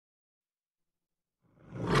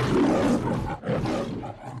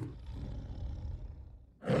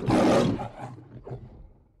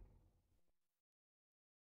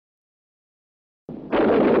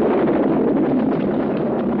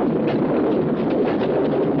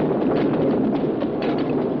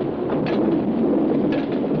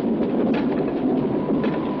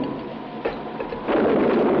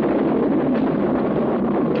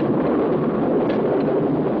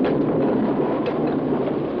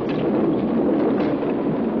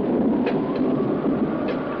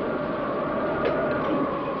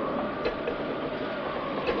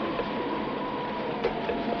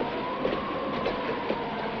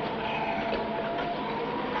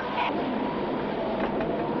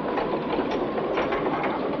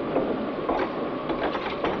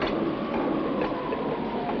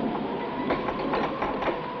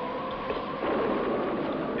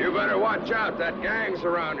watch out. That gang's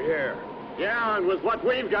around here. Yeah, and with what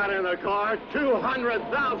we've got in the car,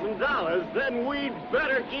 $200,000, then we'd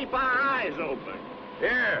better keep our eyes open.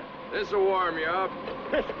 Here, this'll warm you up.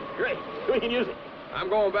 Great. We can use it. I'm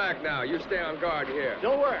going back now. You stay on guard here.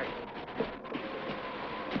 Don't worry.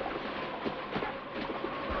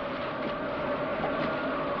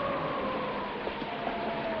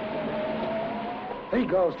 He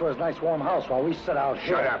goes to his nice warm house while we sit out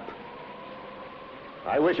here. Shut up.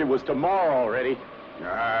 I wish it was tomorrow already.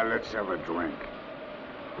 Let's have a drink.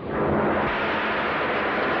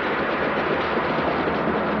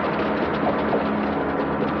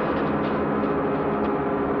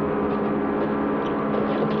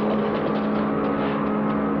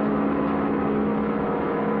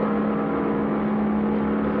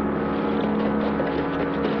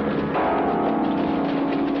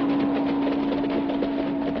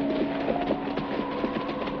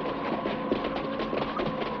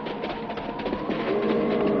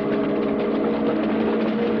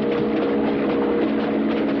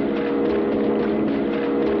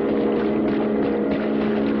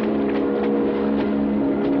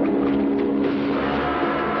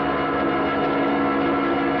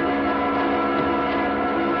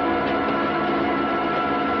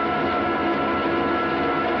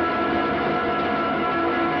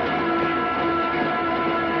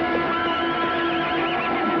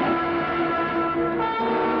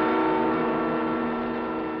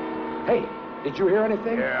 Did you hear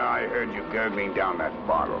anything? Yeah, I heard you gurgling down that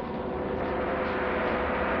bottle.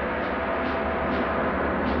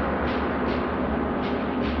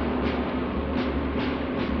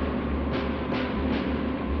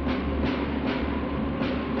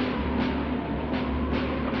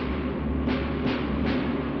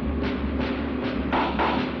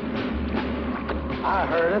 I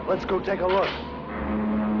heard it. Let's go take a look.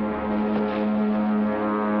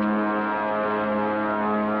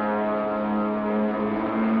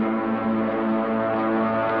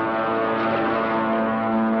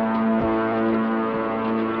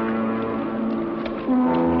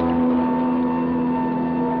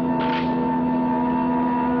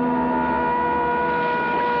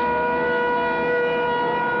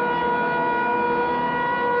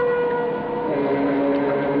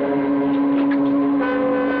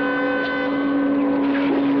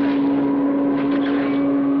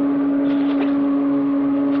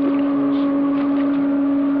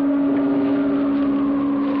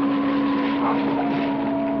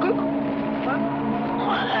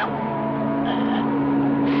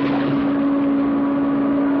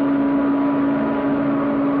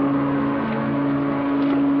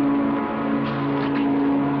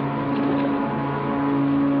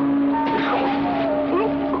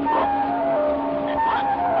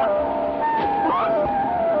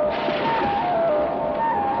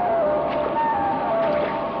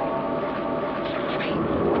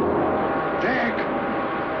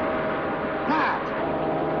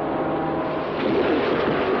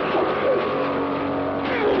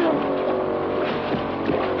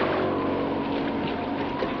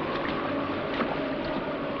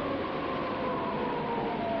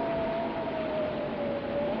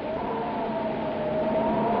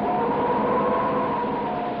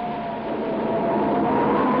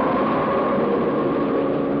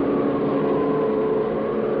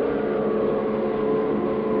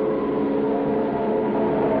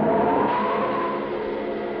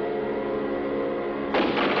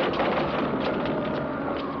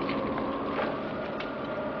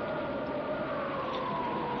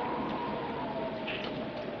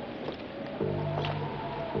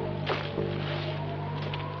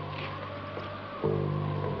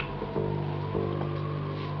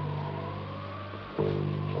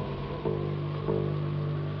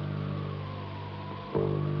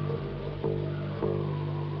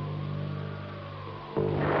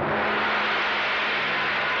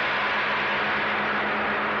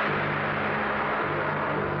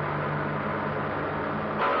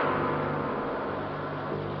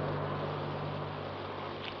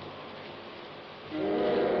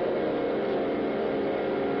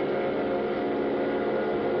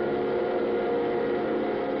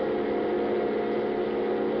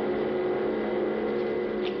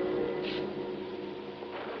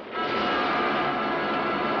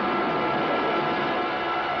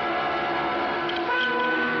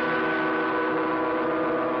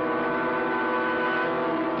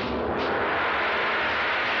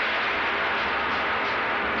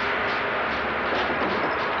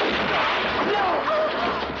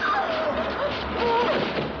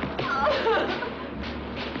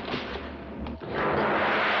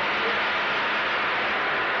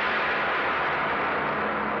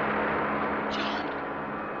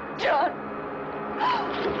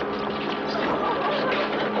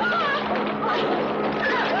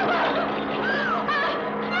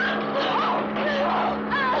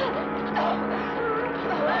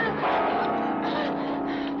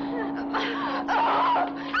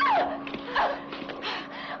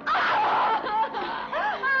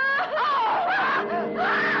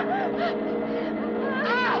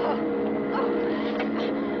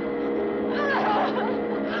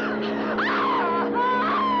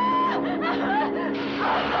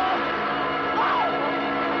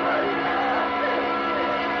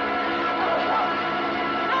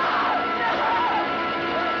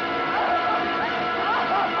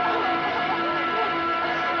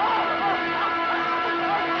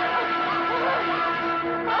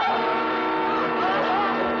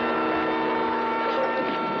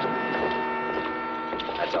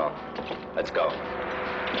 Let's go.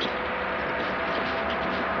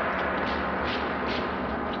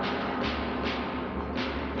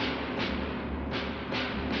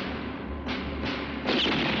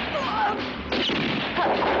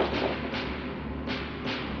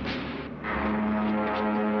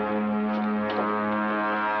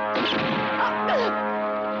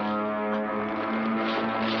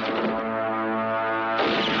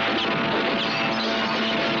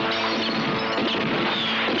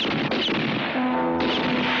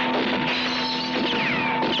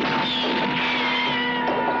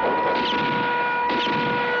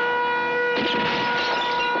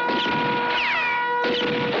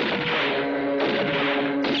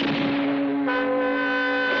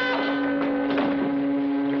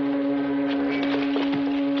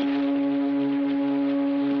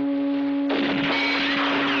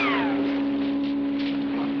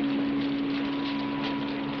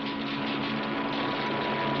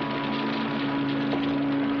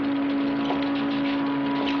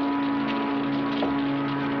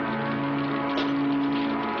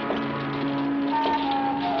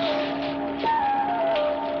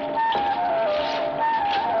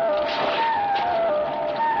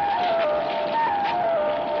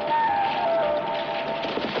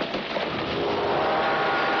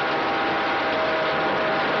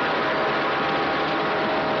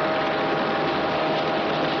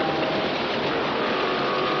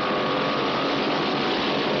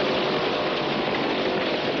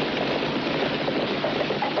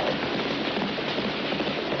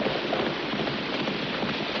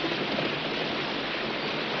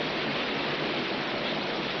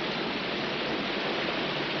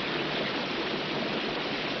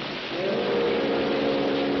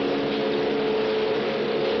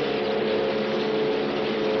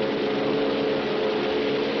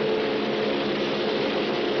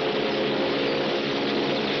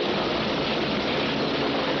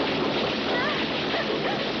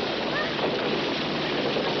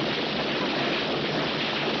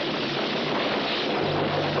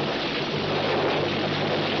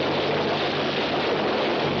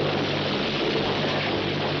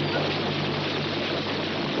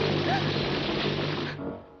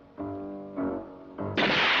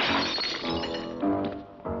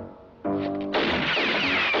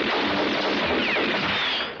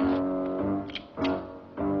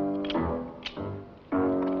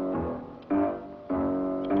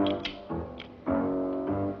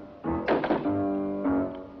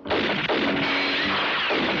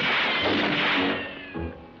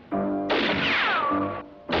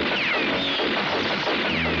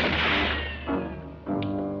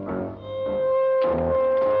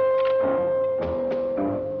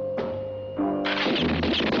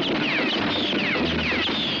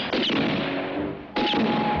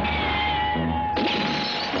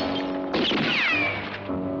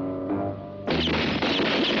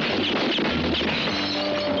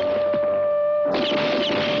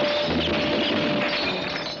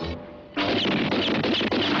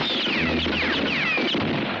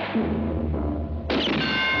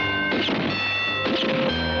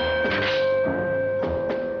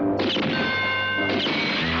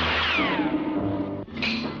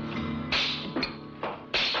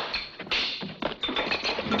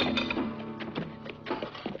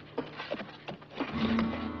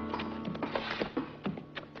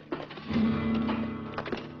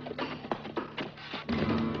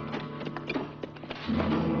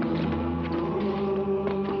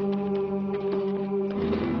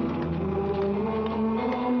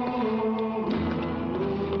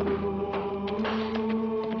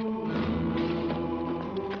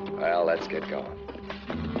 Well, let's get going.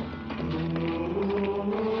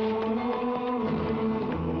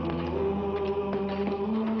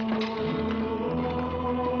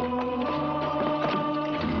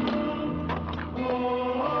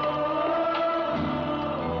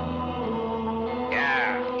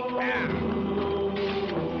 Yeah.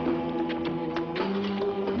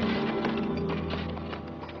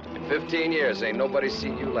 15 years, ain't nobody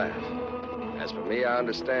seen you laugh. As for me, I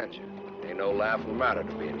understand you. Ain't no laughing matter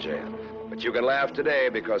to be in jail. But you can laugh today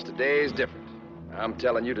because today's different. I'm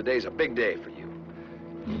telling you, today's a big day for you.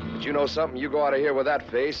 But you know something? You go out of here with that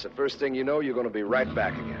face, the first thing you know, you're gonna be right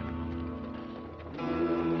back again.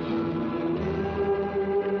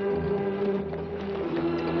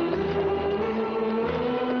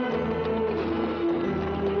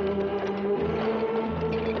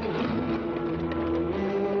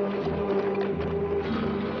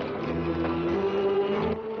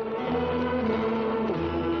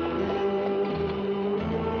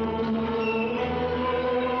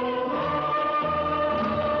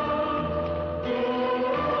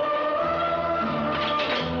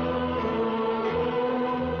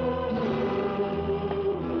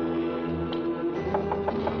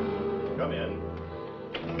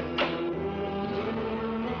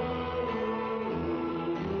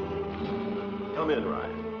 Come in,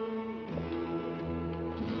 Ryan.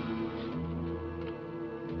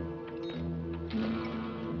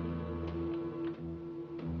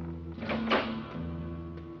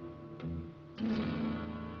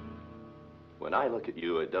 When I look at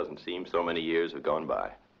you, it doesn't seem so many years have gone by.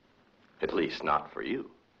 At least not for you.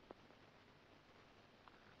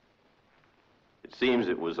 It seems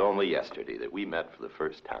it was only yesterday that we met for the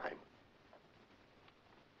first time.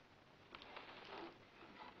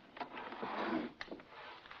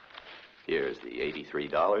 Here's the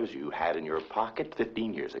 $83 you had in your pocket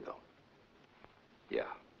 15 years ago. Yeah,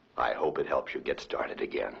 I hope it helps you get started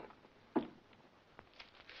again.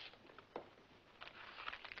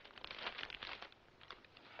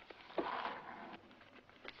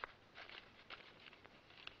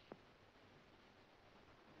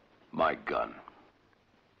 My gun.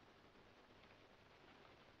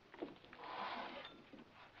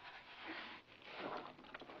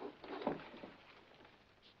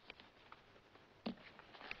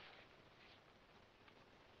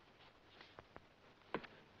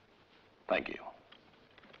 Thank you.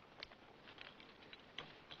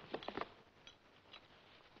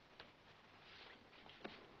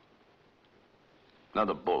 Now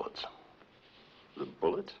the bullets. The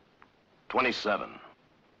bullets? 27.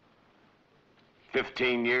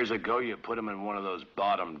 15 years ago, you put them in one of those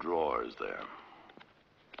bottom drawers there.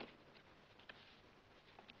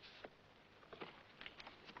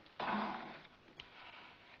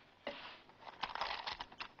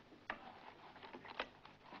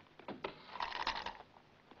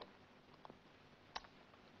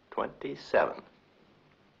 $27.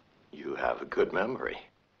 You have a good memory.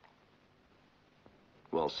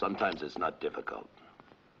 Well, sometimes it's not difficult.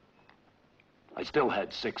 I still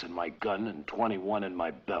had 6 in my gun and 21 in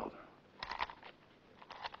my belt.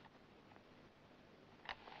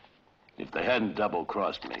 If they hadn't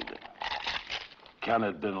double-crossed me, the count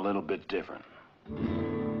had been a little bit different.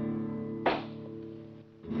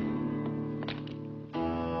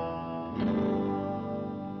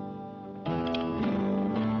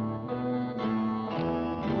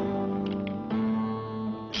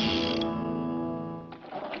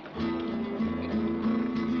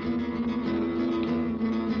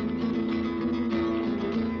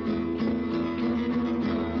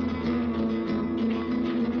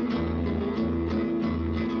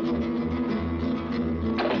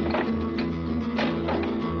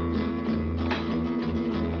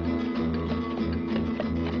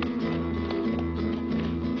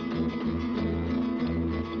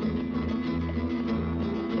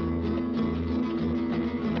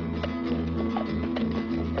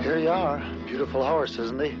 Here you are. Beautiful horse,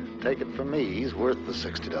 isn't he? Take it from me, he's worth the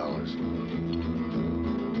 $60.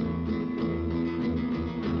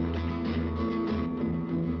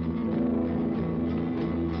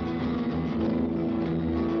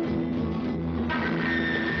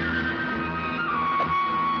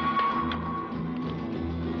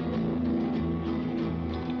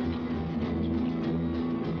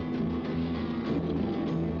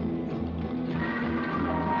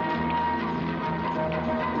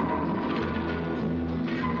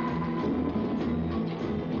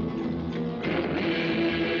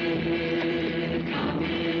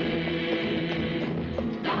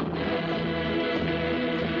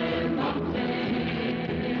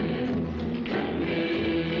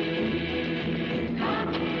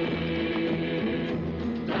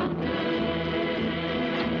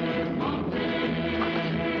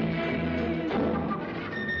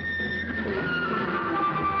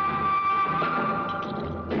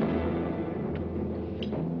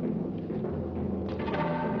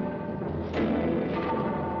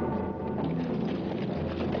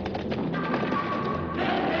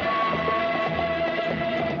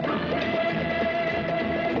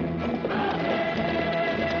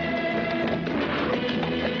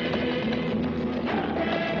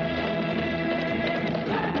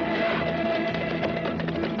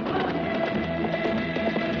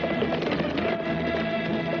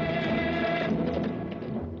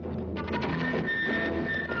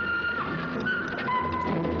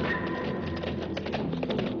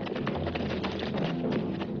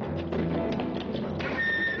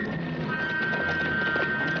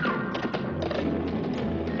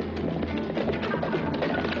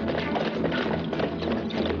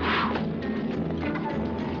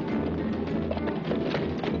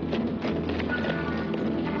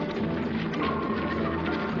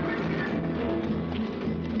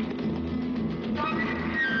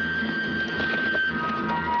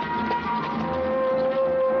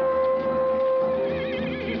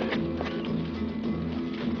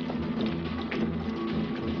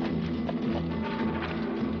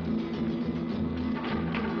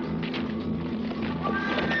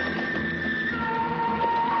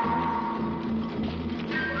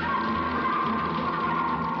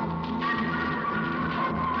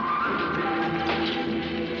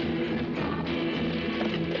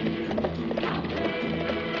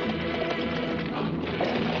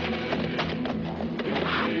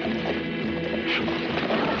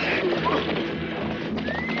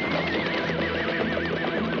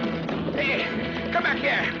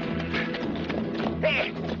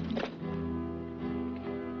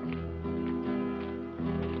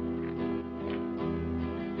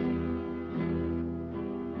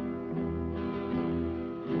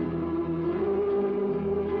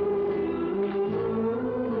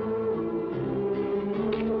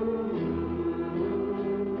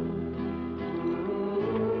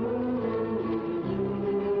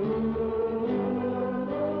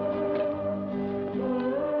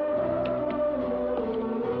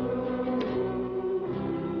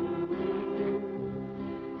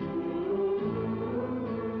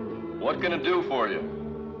 What can it do for you?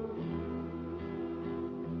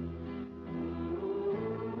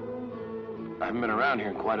 I haven't been around here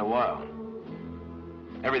in quite a while.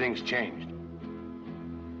 Everything's changed.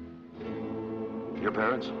 Your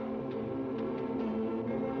parents?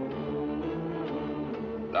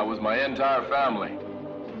 That was my entire family.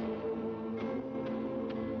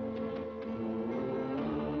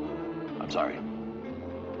 I'm sorry.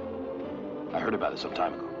 I heard about it some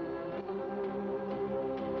time ago.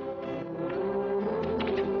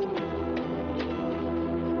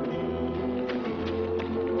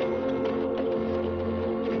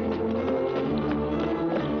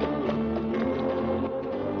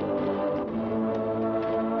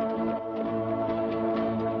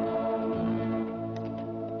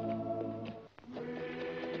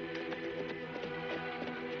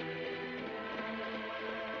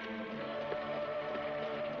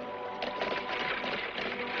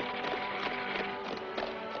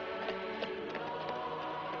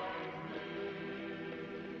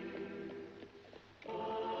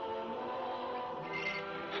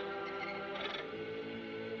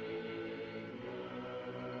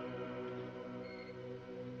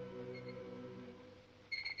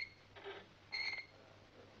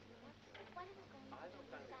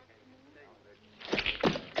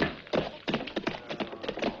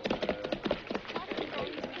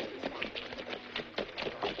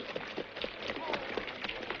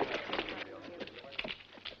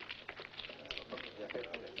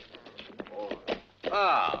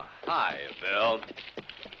 Oh, hi, Bill.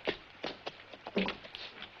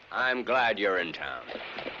 I'm glad you're in town.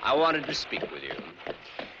 I wanted to speak with you.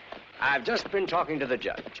 I've just been talking to the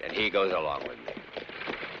judge, and he goes along with me.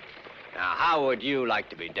 Now, how would you like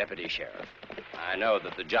to be deputy sheriff? I know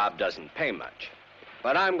that the job doesn't pay much,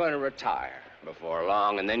 but I'm going to retire before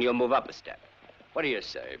long, and then you'll move up a step. What do you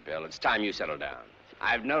say, Bill? It's time you settle down.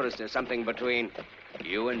 I've noticed there's something between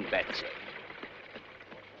you and Betsy.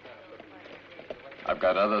 I've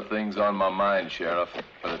got other things on my mind, Sheriff,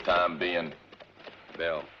 for the time being.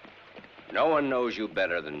 Bill, no one knows you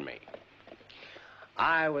better than me.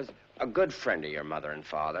 I was a good friend of your mother and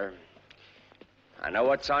father. I know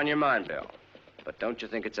what's on your mind, Bill, but don't you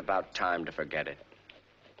think it's about time to forget it?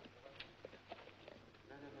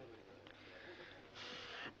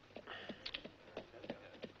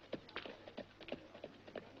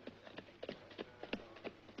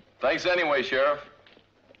 Thanks anyway, Sheriff.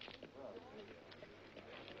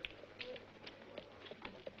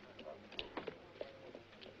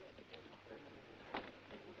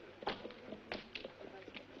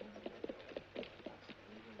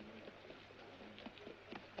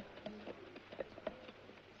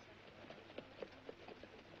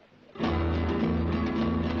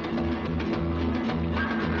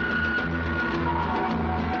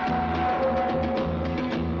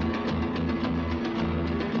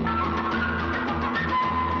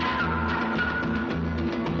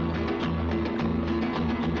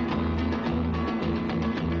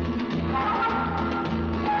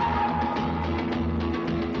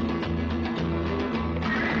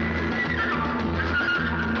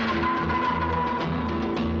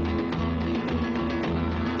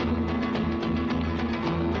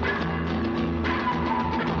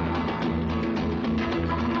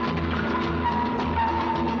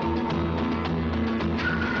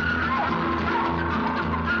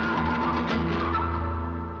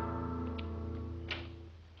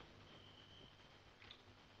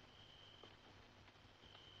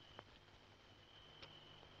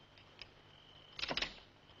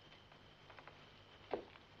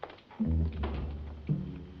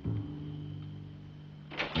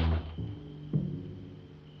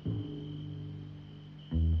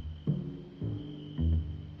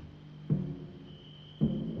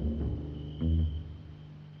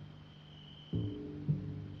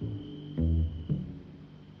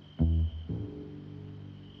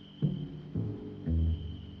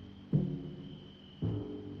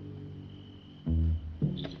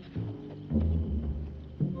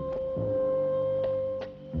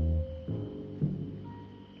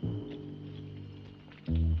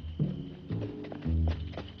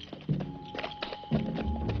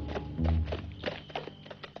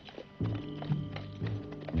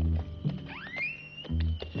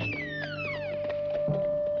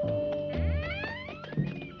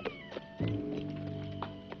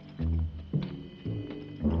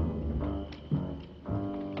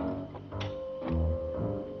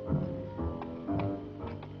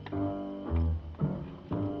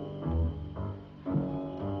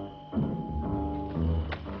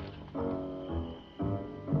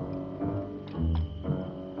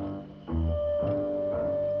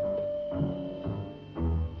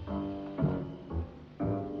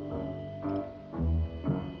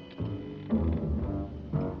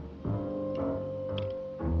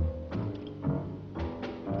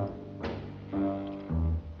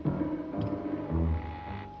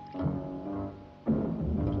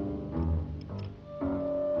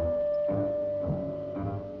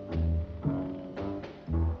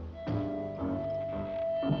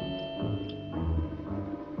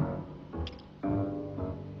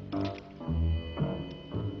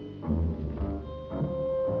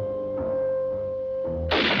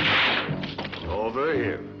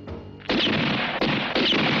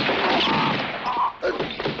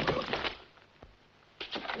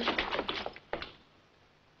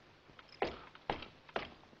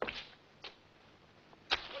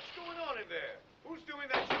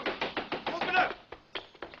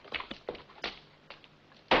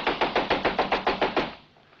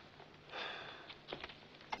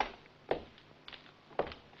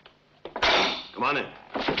 on it.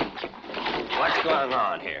 What's going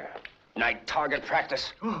on here? Night target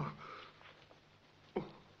practice?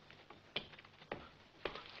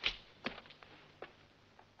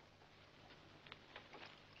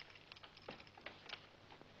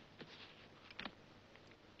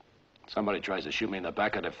 Somebody tries to shoot me in the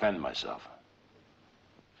back, I defend myself.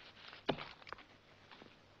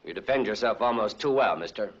 You defend yourself almost too well,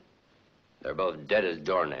 mister. They're both dead as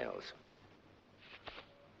doornails.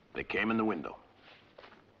 They came in the window.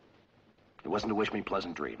 It wasn't to wish me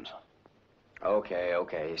pleasant dreams.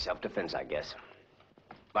 Okay. Self-defense, I guess.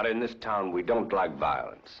 But in this town, we don't like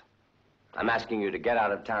violence. I'm asking you to get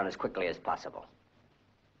out of town as quickly as possible.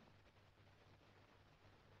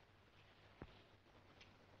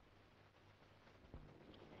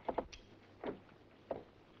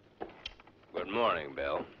 Good morning,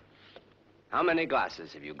 Bill. How many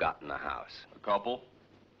glasses have you got in the house? A couple.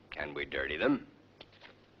 Can we dirty them?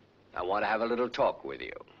 I want to have a little talk with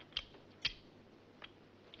you.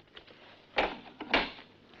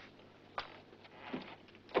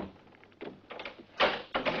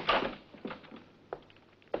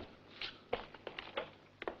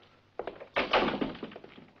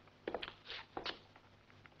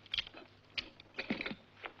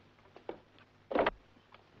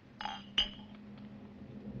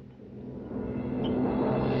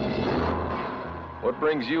 What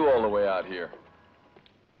brings you all the way out here?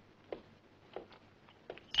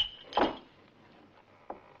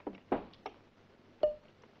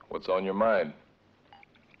 What's on your mind?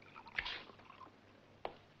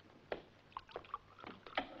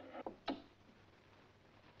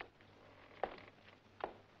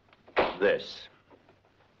 This.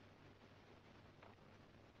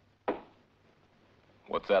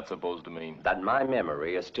 What's that supposed to mean? That my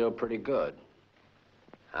memory is still pretty good.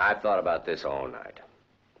 I've thought about this all night,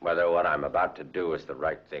 whether what I'm about to do is the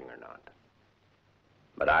right thing or not.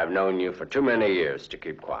 But I've known you for too many years to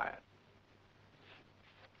keep quiet.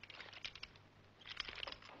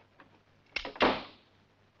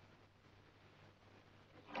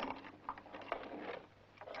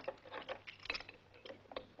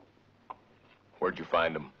 Where'd you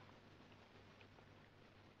find him?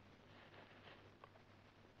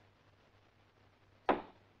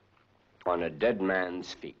 On a dead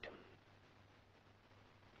man's feet.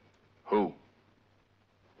 Who?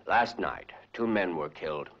 Last night, 2 men were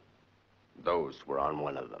killed. Those were on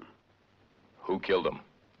one of them. Who killed him?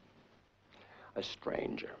 A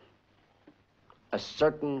stranger. A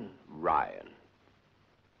certain Ryan.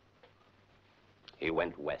 He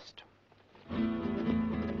went west.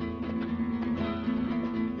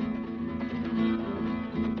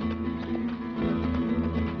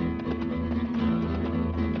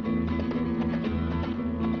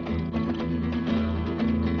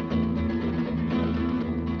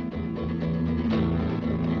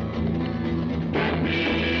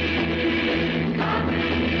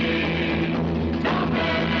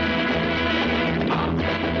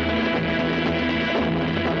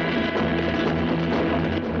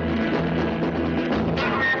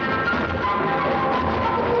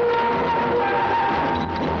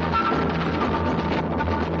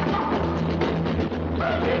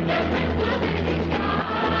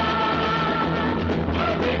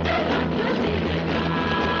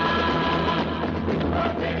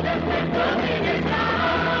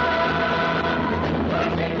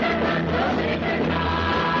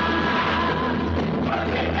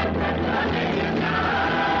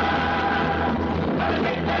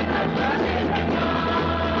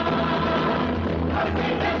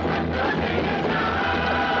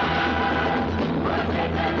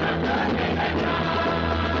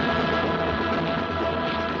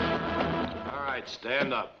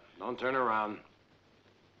 Stand up. Don't turn around.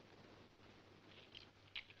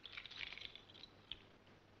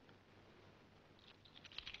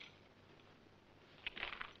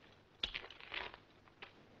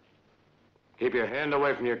 Keep your hand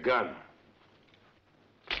away from your gun.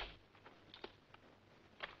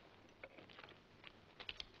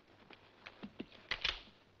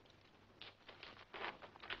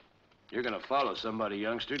 You're gonna follow somebody,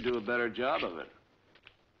 youngster. Do a better job of it.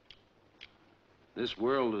 This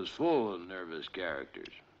world is full of nervous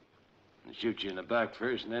characters. They shoot you in the back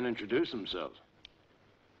first and then introduce themselves.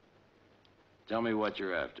 Tell me what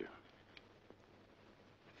you're after.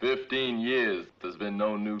 15 years, there's been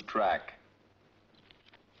no new track.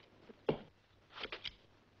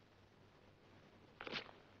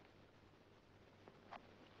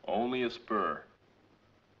 Only a spur.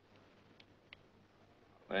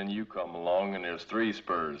 Then you come along and there's 3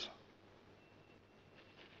 spurs.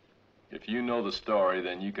 If you know the story,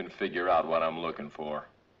 then you can figure out what I'm looking for.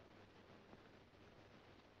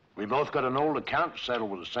 We both got an old account to settle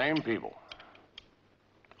with the same people.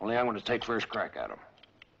 Only I'm going to take first crack at them.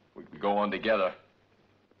 We can go on together.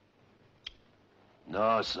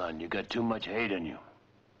 No, son, you got too much hate in you.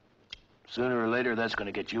 Sooner or later, that's going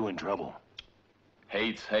to get you in trouble.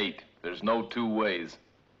 Hate's hate. There's no two ways.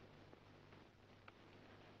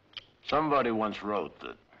 Somebody once wrote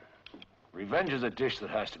that revenge is a dish that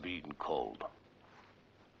has to be eaten cold.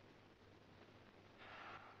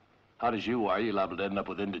 Hot as you are, you're liable to end up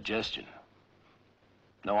with indigestion.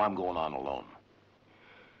 No, I'm going on alone.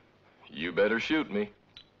 You better shoot me.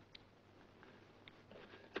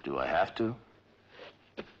 Do I have to?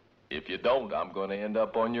 If you don't, I'm going to end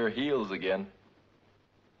up on your heels again.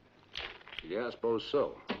 Yeah, I suppose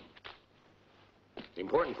so. The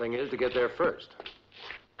important thing is to get there first.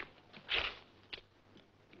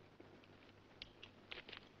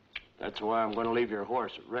 That's why I'm going to leave your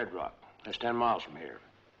horse at Red Rock. That's 10 miles from here.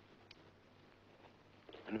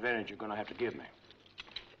 An advantage you're going to have to give me.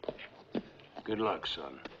 Good luck,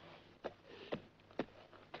 son.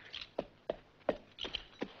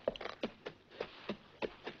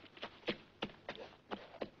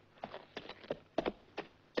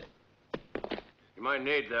 You might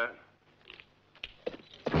need that.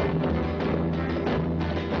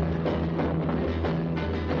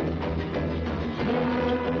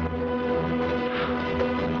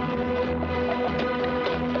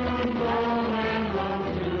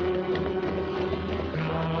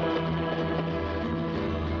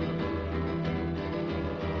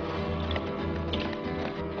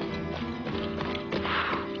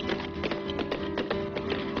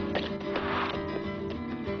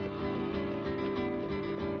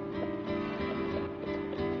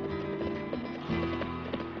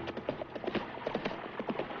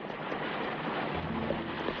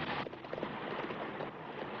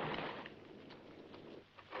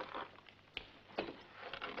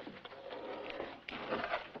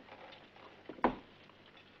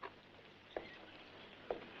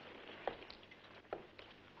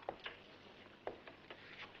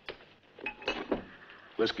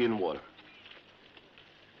 Whiskey and water.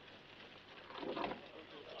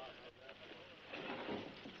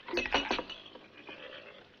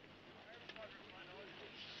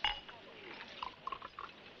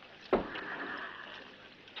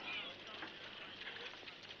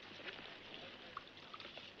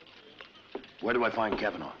 Where do I find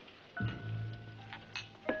Kavanaugh?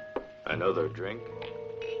 Another drink?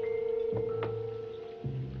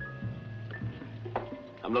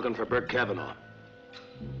 I'm looking for Bert Kavanaugh.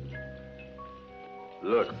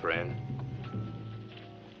 Look, friend.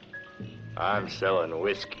 I'm selling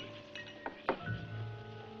whiskey.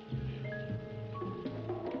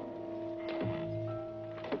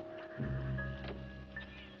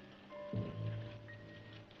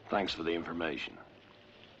 Thanks for the information.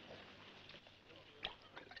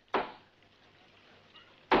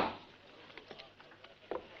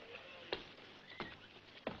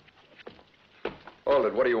 Hold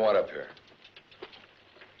it. What do you want up here?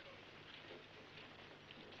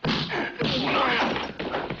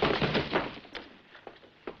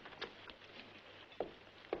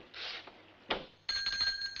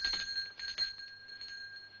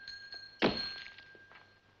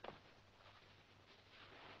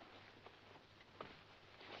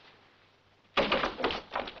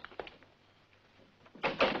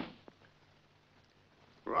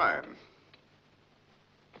 Ryan.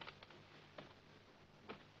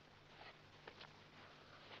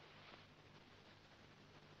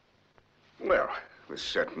 Well, this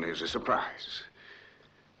certainly is a surprise.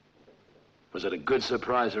 Was it a good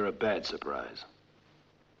surprise or a bad surprise?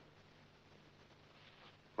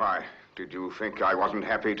 Why, did you think I wasn't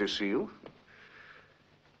happy to see you?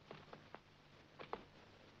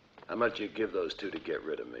 How much you give those two to get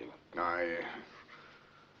rid of me?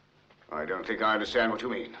 I don't think I understand what you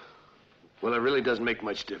mean. Well, it really doesn't make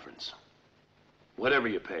much difference. Whatever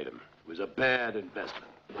you paid him, it was a bad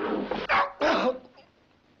investment.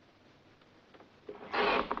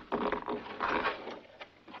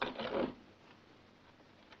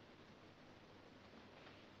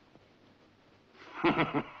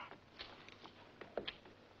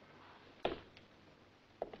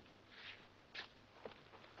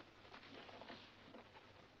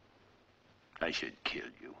 I should kill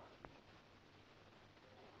you.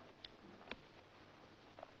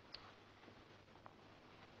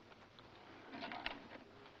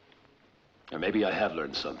 Or maybe I have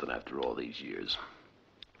learned something after all these years.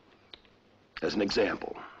 As an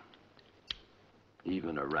example,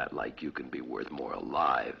 even a rat like you can be worth more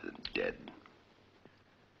alive than dead.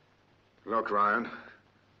 Look, Ryan,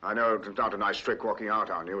 I know it's not a nice trick walking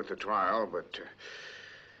out on you at the trial, but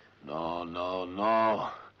No, no, no.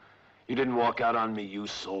 You didn't walk out on me, you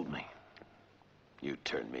sold me. You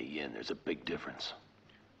turned me in. There's a big difference.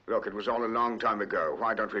 Look, it was all a long time ago.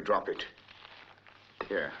 Why don't we drop it?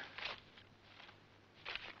 Here.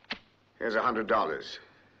 Here's $100.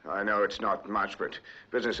 I know it's not much, but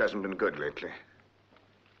business hasn't been good lately.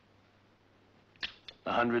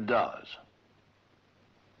 $100?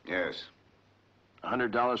 Yes.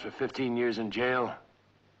 $100 for 15 years in jail?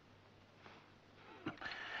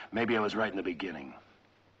 Maybe I was right in the beginning.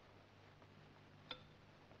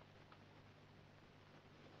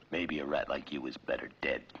 Maybe a rat like you is better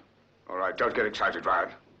dead. All right, don't get excited, Ryan.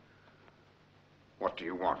 What do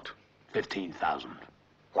you want? 15,000.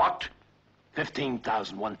 What?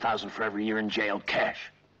 15,000, 1,000 for every year in jail,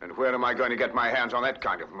 cash. And where am I going to get my hands on that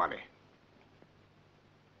kind of money?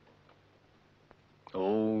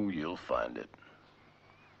 Oh, you'll find it.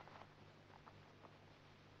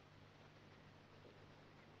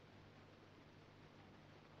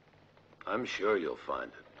 I'm sure you'll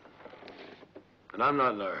find it. And I'm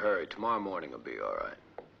not in a hurry. Tomorrow morning will be all right.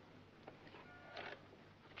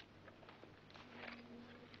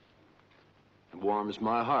 It warms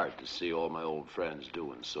my heart to see all my old friends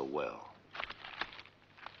doing so well.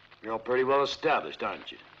 You're all pretty well established,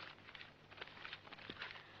 aren't you?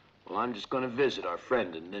 Well, I'm just going to visit our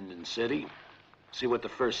friend in Linden City, see what the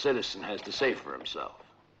first citizen has to say for himself.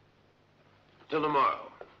 Till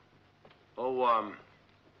tomorrow. Oh,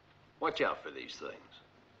 watch out for these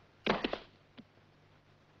things.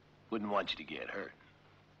 Wouldn't want you to get hurt.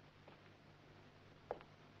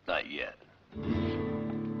 Not yet.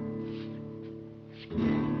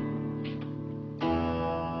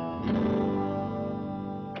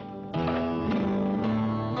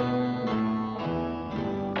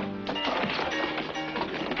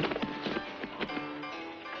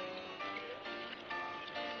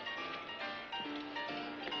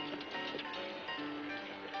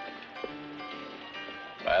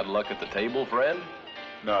 Bad luck at the table, friend?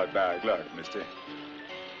 Not bad luck, mister.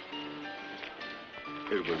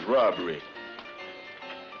 It was robbery.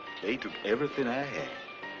 They took everything I had.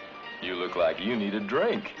 You look like you need a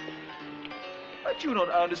drink. But you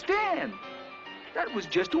don't understand. That was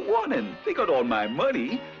just a warning. They got all my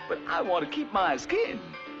money, but I want to keep my skin.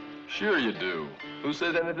 Sure you do. Who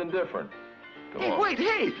says anything different? Come Hey, on. wait,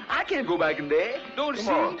 hey, I can't go back in there. Don't you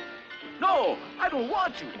Come see? on. No, I don't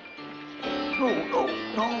want to. No, no,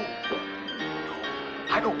 no.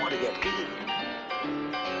 I don't want to get killed.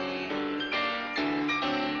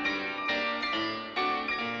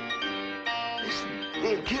 Listen,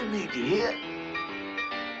 they'll kill me, do you hear?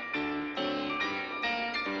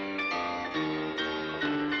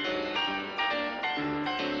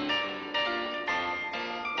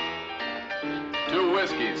 Two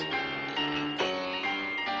whiskeys.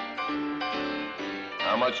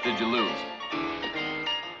 How much did you lose?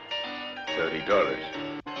 $30.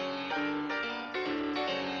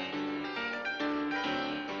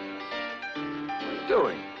 What are you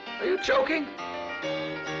doing? Are you choking?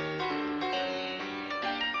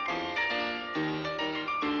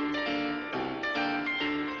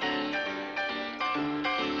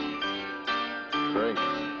 Drink.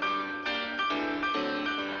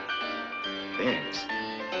 Thanks.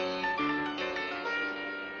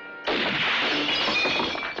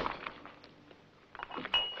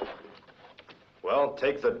 Well,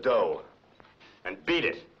 take the dough and beat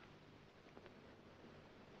it.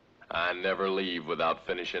 I never leave without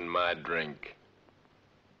finishing my drink.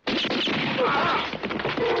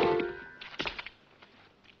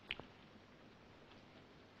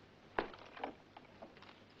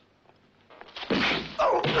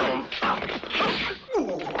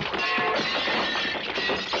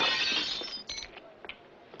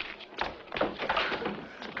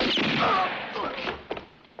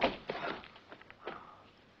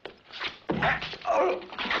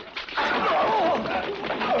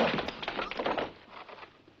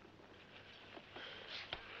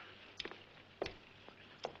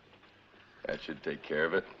 That should take care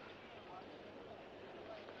of it.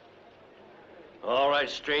 All right,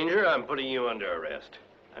 stranger, I'm putting you under arrest.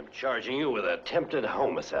 I'm charging you with attempted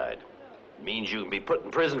homicide. It means you can be put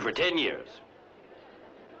in prison for 10 years.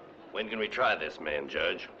 When can we try this man,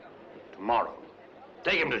 Judge? Tomorrow.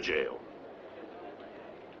 Take him to jail.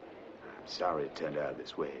 I'm sorry it turned out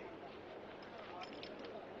this way.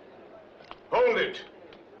 Hold it!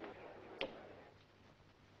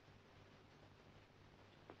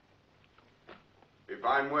 If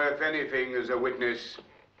I'm worth anything as a witness,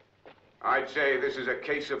 I'd say this is a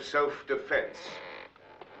case of self-defense.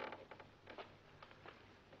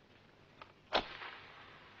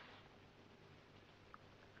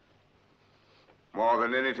 More than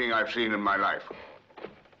than anything I've seen in my life.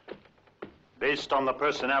 Based on the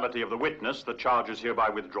personality of the witness, the charge is hereby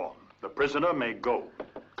withdrawn. The prisoner may go.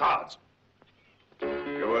 Cards.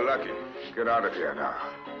 You were lucky. Get out of here now.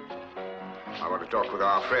 I want to talk with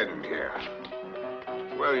our friend here.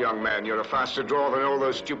 Well, young man, you're a faster draw than all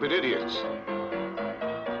those stupid idiots.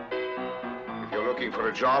 If you're looking for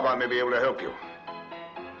a job, I may be able to help you.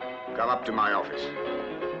 Come up to my office.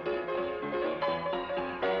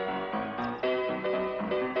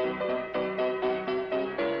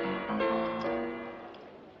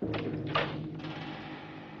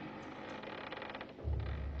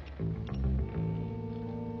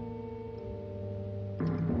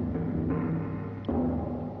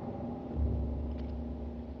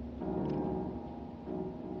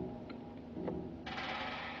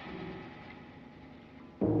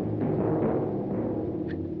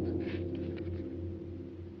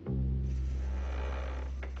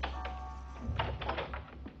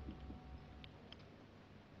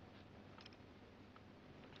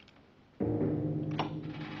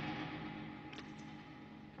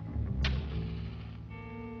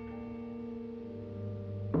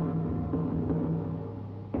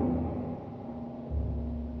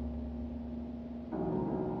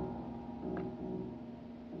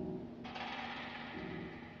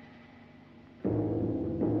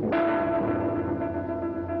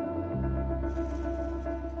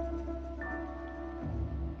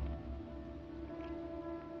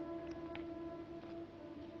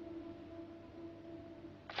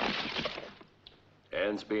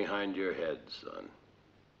 Hands behind your head, son.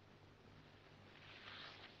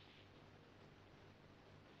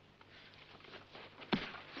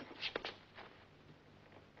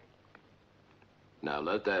 Now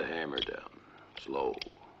let that hammer down. Slow.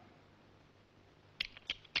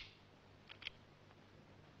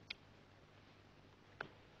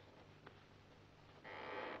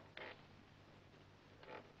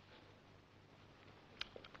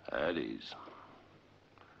 At ease.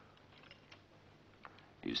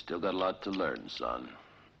 You still got a lot to learn, son.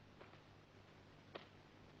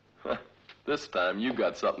 This time you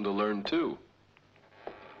got something to learn, too.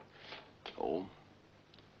 Oh?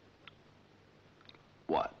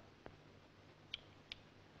 What?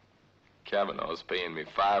 Kavanaugh's paying me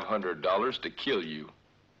 $500 to kill you.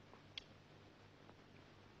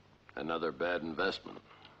 Another bad investment.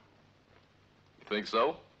 You think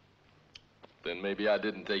so? Then maybe I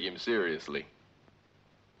didn't take him seriously.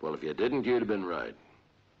 Well, if you didn't, you'd have been right.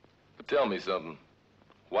 But tell me something.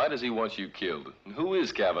 Why does he want you killed? And who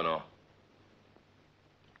is Cavanaugh?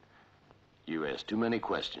 You ask too many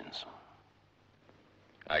questions.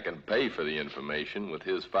 I can pay for the information with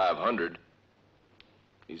his 500.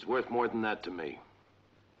 He's worth more than that to me.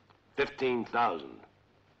 15,000.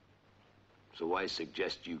 So I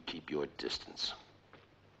suggest you keep your distance.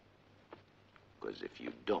 Because if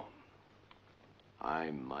you don't, I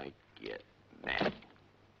might get mad.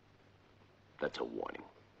 That's a warning.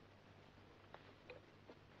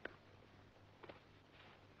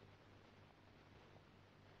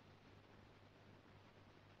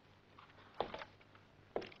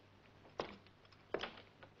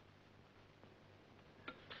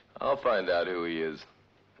 I'll find out who he is.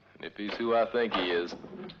 And if he's who I think he is,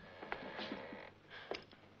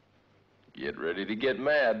 get ready to get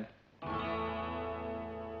mad.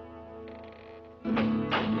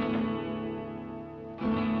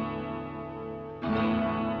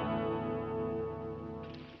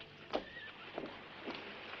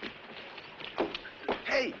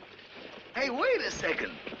 Hey, wait a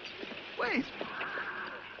second. Wait.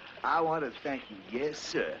 I want to thank you, yes,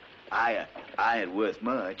 sir. I ain't worth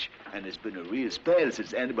much, and it's been a real spell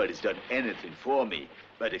since anybody's done anything for me.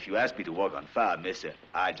 But if you ask me to work on fire, mister,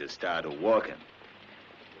 I just started working.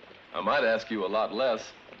 I might ask you a lot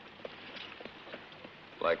less.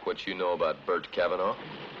 Like what you know about Bert Cavanaugh.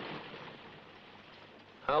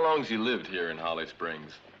 How long's you lived here in Holly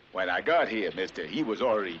Springs? When I got here, mister, he was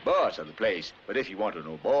already boss of the place. But if you want to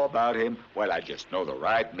know more about him, well, I just know the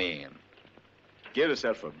right man. Get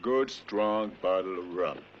yourself a good, strong bottle of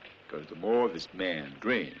rum. Because the more this man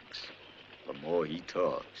drinks, the more he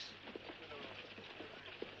talks.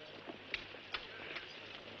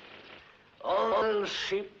 All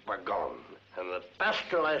sheep are gone, and the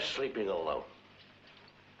pasture lies sleeping alone.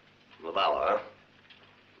 Laval, huh?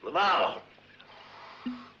 Laval.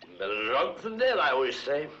 Better drunk than dead, I always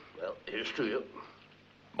say. Well, here's to you.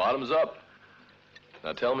 Bottoms up.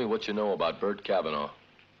 Now tell me what you know about Bert Cavanaugh.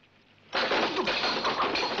 It's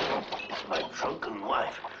my drunken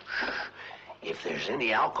wife. If there's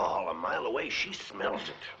any alcohol a mile away, she smells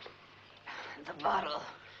it. The bottle.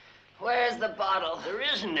 Where's the bottle? There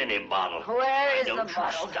isn't any bottle. Where is the Don't you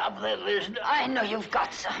bottle? stop that, listen. I know you've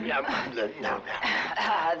got some. Now.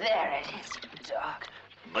 Ah, there it is, dog.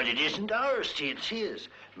 But it isn't ours, see, it's his.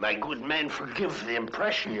 My good man, forgive the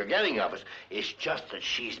impression you're getting of us. It's just that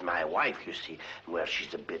she's my wife, you see. Well,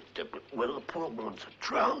 she's a bit, well, the poor woman's a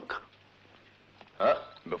drunk. Huh?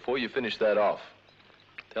 Before you finish that off,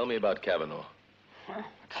 tell me about Kavanaugh.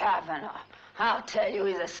 Kavanaugh. I'll tell you,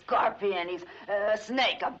 he's a scorpion. He's a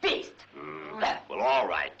snake, a beast. Well, all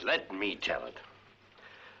right, let me tell it.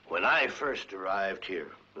 When I first arrived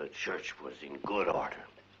here, the church was in good order.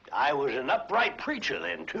 I was an upright preacher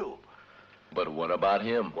then, too. But what about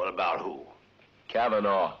him? What about who?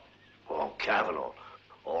 Kavanaugh. Oh, Kavanaugh.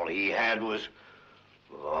 All he had was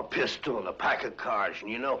a pistol and a pack of cards.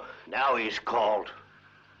 And you know, now he's called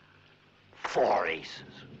Four Aces.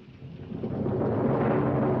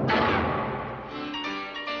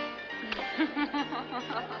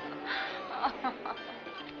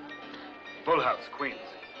 Full house, Queens.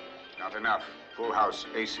 Not enough. Full house,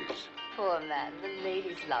 aces. Poor man, the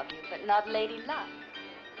ladies love you, but not lady luck.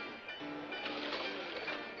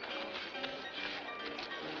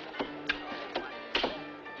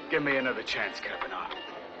 Give me another chance, Kavanaugh.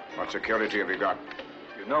 What security have you got?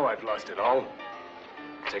 You know I've lost it all.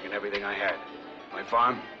 Taken everything I had. My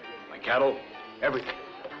farm, my cattle, everything.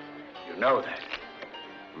 You know that.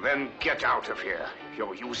 Then get out of here.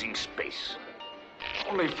 You're using space.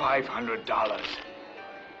 Only $500.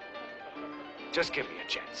 Just give me a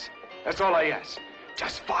chance. That's all I ask.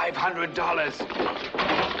 Just $500.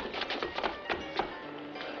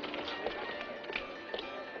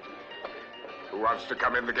 Who wants to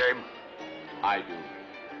come in the game? I do.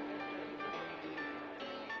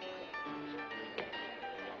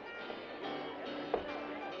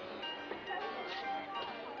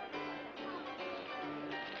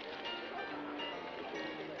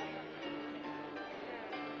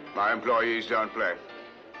 My employees don't play.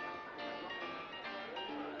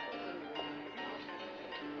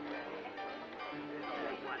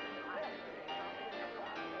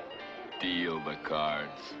 Deal the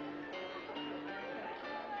cards.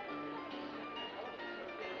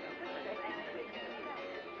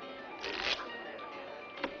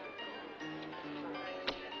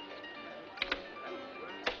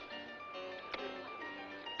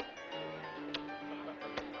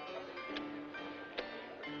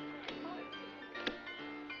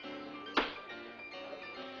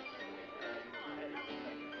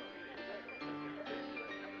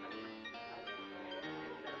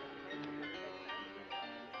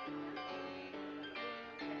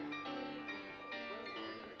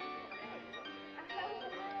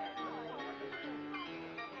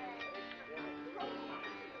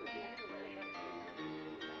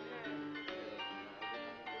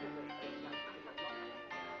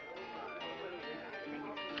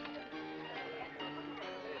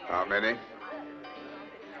 How many?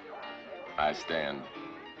 I stand.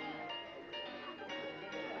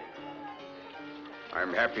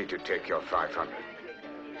 I'm happy to take your 500.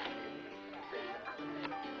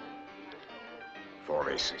 Four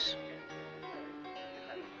aces.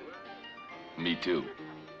 Me too.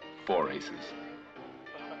 Four aces.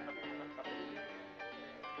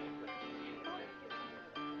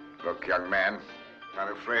 Look, young man,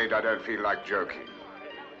 I'm afraid I don't feel like joking.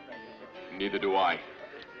 Neither do I.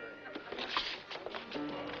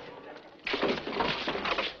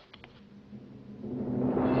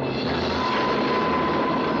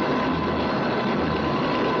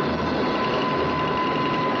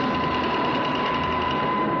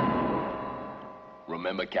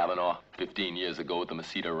 Remember Kavanaugh, 15 years ago at the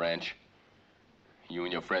Mesita Ranch? You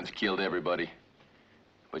and your friends killed everybody.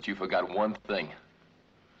 But you forgot one thing.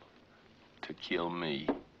 To kill me.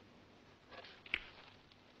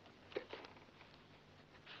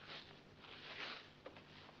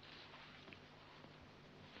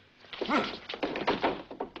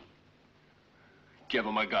 Give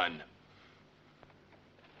him a gun.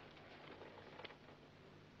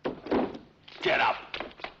 Get up.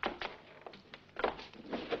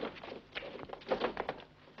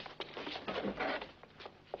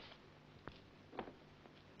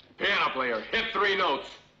 Piano player, hit 3 notes.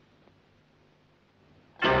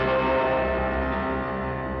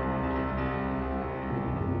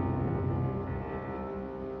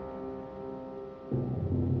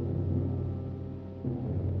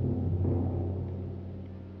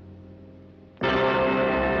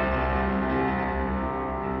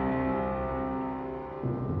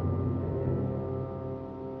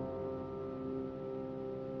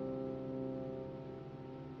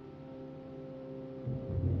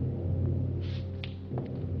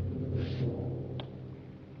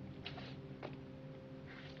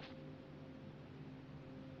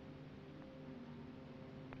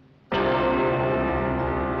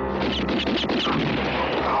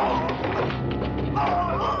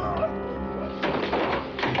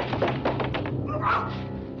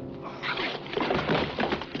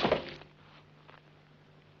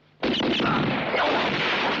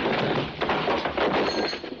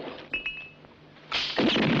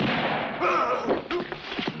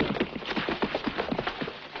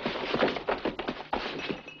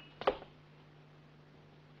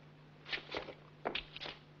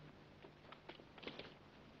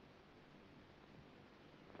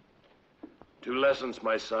 2 lessons,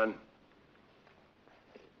 my son.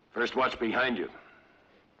 First, watch behind you.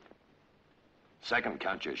 Second,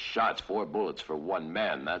 count your shots. 4 bullets for 1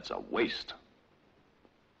 man. That's a waste.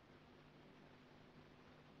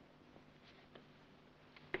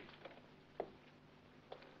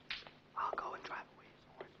 I'll go and drive away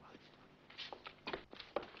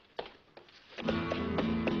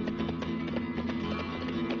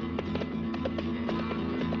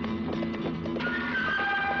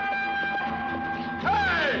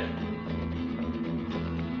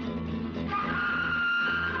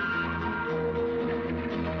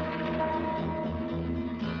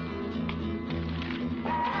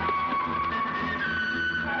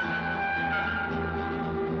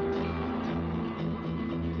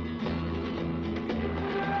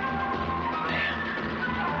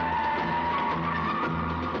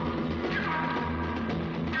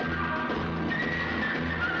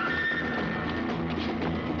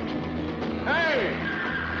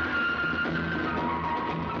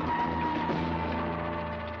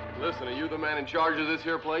Listen, are you the man in charge of this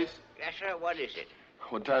here place? Yes, sir. What is it?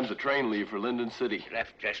 What time's the train leave for Linden City?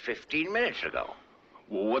 Left just 15 minutes ago.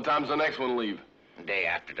 Well, what time's the next one leave? Day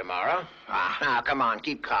after tomorrow. Ah, now, come on.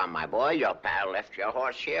 Keep calm, my boy. Your pal left your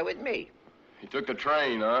horse here with me. He took the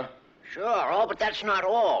train, huh? Sure. Oh, but that's not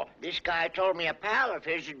all. This guy told me a pal of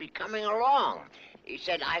his would be coming along. He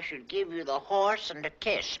said I should give you the horse and a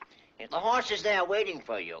kiss. The horse is there waiting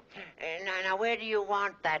for you. Now, where do you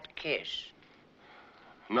want that kiss?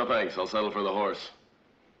 No, thanks. I'll settle for the horse.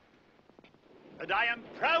 And I am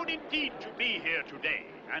proud indeed to be here today,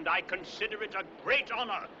 and I consider it a great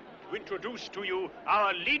honor to introduce to you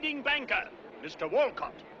our leading banker, Mr.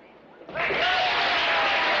 Walcott.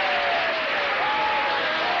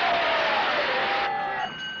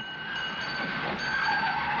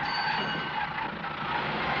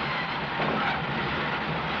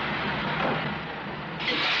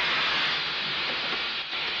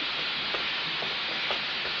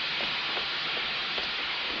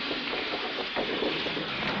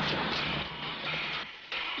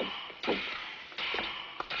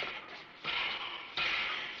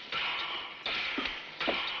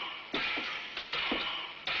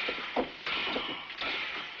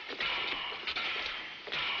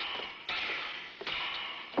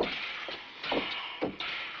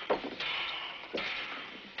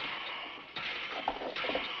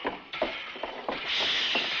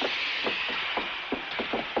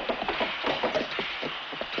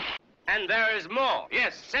 And there is more.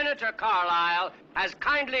 Yes, Senator Carlisle has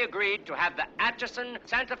kindly agreed to have the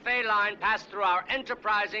Atchison-Santa Fe line pass through our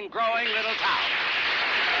enterprising, growing little town,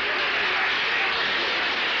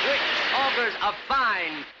 which augurs a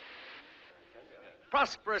fine,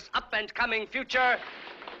 prosperous, up-and-coming future.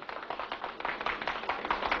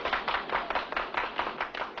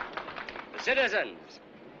 Citizens,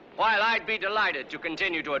 while I'd be delighted to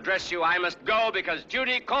continue to address you, I must go because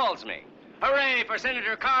duty calls me. Hooray for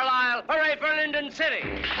Senator Carlisle! Hooray for Linden City!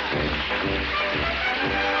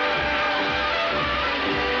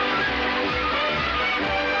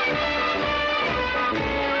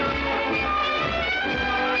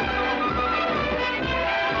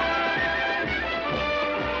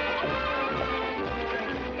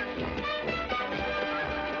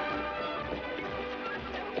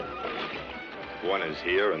 One is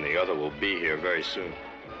here and the other will be here very soon.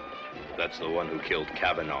 That's the one who killed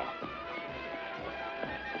Kavanaugh.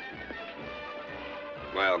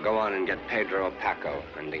 Well, go on and get Pedro, Paco,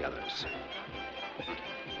 and the others.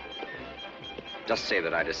 Just say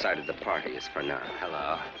that I decided the party is for now.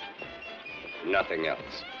 Hello. Nothing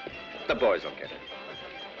else. The boys will get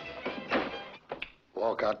it.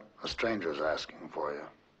 Walcott, a stranger's asking for you.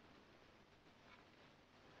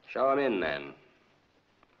 Show him in, then.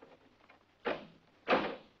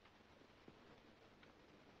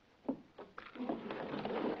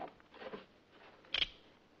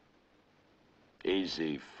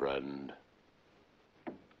 Easy, friend.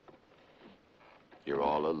 You're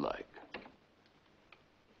all alike.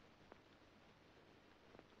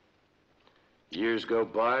 Years go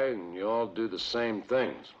by and you all do the same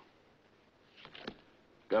things.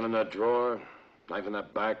 Gun in that drawer, knife in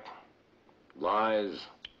that back, lies.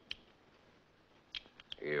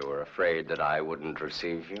 You were afraid that I wouldn't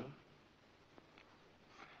receive you?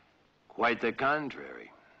 Quite the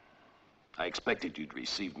contrary. I expected you'd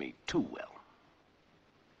receive me too well.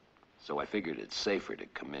 So I figured it's safer to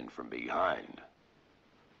come in from behind.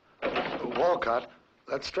 Walcott,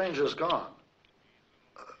 that stranger's gone.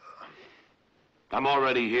 I'm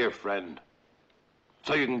already here, friend.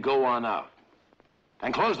 So you can go on out.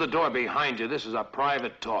 And close the door behind you. This is a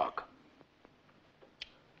private talk.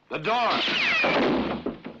 The door!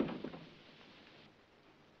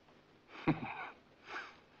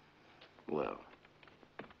 Well,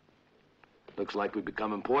 looks like we've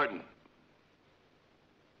become important.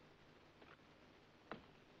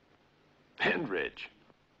 And rich.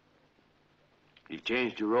 You've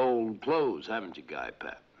changed your old clothes, haven't you, Guy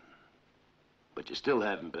Pap? But you still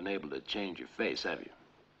haven't been able to change your face, have you?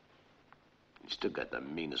 You still got the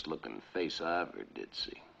meanest looking face I ever did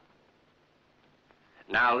see.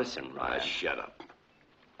 Now listen, Ryan. Shut up.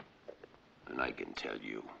 And I can tell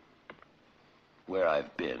you where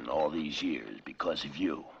I've been all these years because of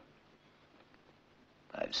you.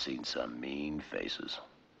 I've seen some mean faces.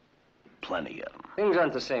 Plenty of them. Things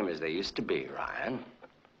aren't the same as they used to be, Ryan.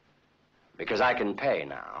 Because I can pay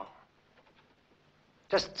now.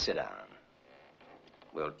 Just sit down.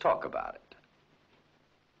 We'll talk about it.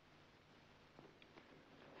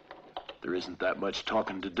 There isn't that much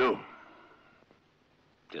talking to do.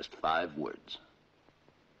 Just 5 words.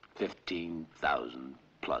 15,000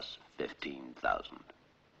 plus 15,000.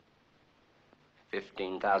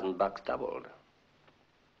 15,000 bucks doubled.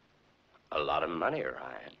 A lot of money,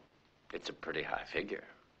 Ryan. It's a pretty high figure.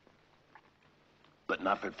 But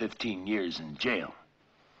not for 15 years in jail.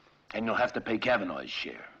 And you'll have to pay Kavanaugh's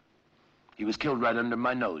share. He was killed right under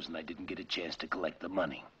my nose, and I didn't get a chance to collect the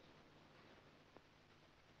money.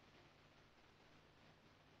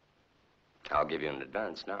 I'll give you an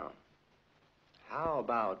advance now. How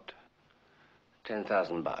about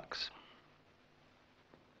 10,000 bucks?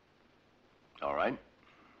 All right.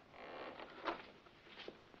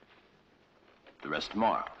 The rest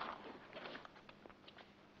tomorrow.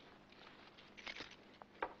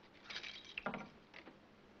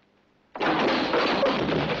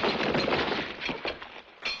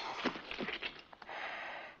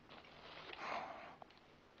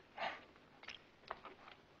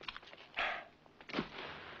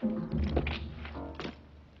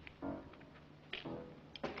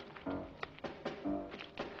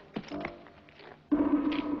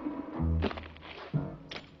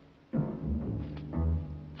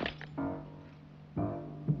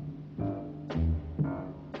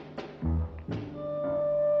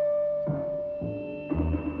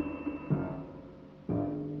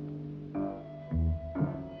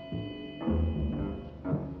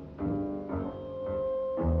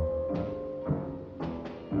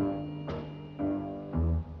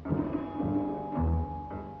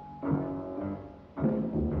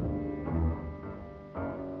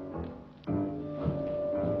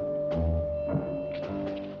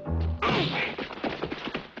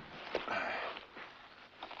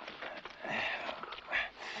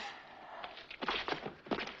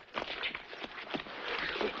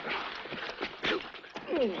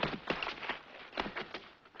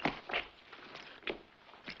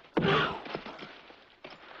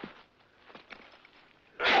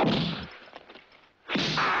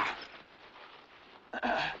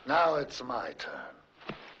 Now it's my turn.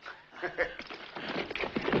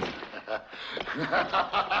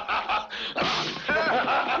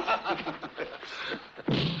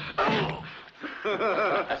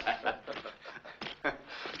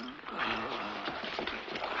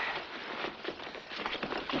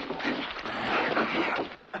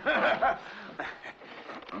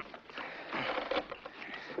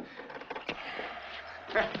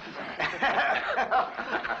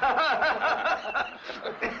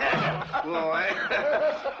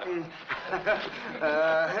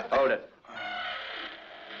 Hold it.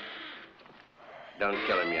 Don't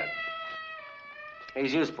kill him yet.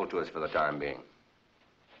 He's useful to us for the time being.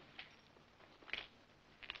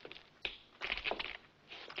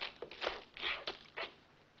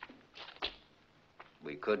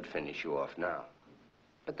 We could finish you off now,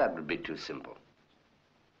 but that would be too simple.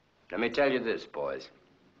 Let me tell you this, boys.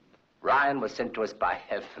 Ryan was sent to us by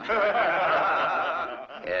heaven.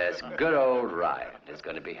 Yes, good old Ryan is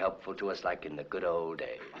going to be helpful to us like in the good old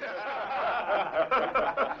days.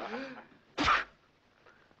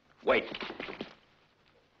 Wait.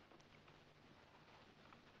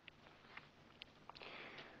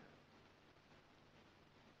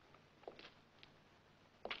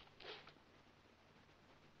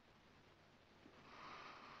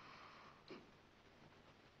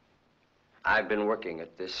 I've been working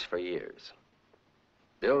at this for years,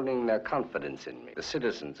 building their confidence in me, the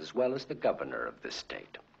citizens as well as the governor of this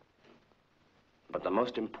state. But the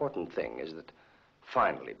most important thing is that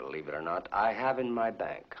finally, believe it or not, I have in my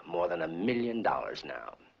bank more than $1 million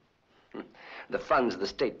now. The funds the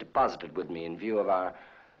state deposited with me in view of our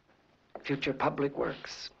future public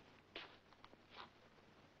works.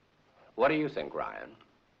 What do you think, Ryan?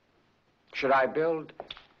 Should I build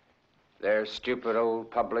their stupid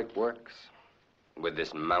old public works with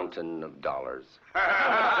this mountain of dollars?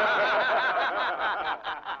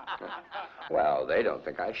 Well, they don't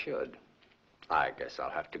think I should. I guess I'll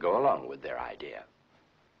have to go along with their idea.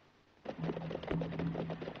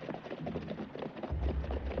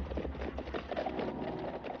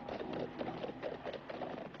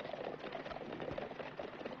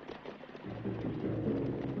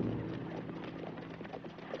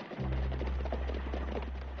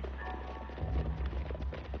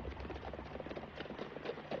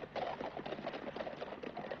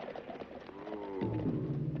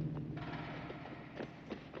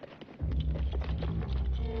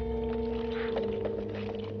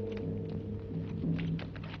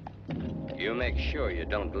 You make sure you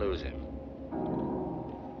don't lose him.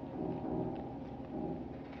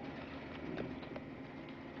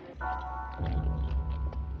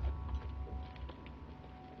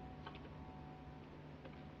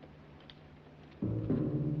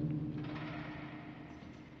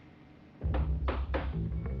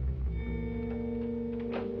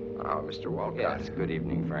 Oh, Mr. Walcott. Yes, good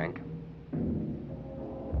evening, Frank.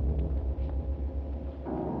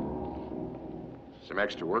 Some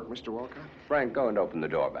extra work, Mr. Walcott? Frank, go and open the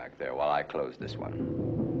door back there while I close this one.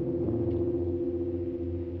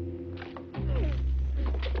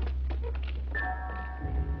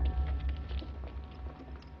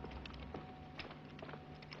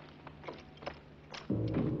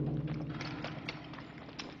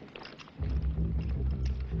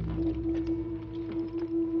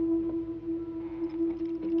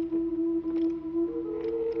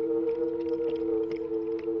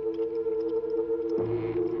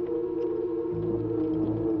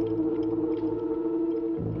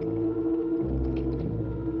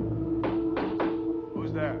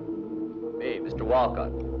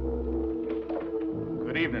 Walcott.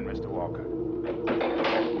 Good evening, Mr. Walcott.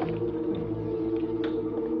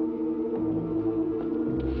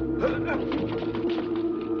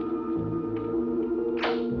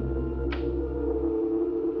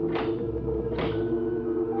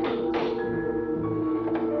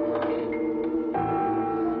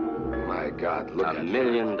 My God, look at $1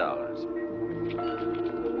 million.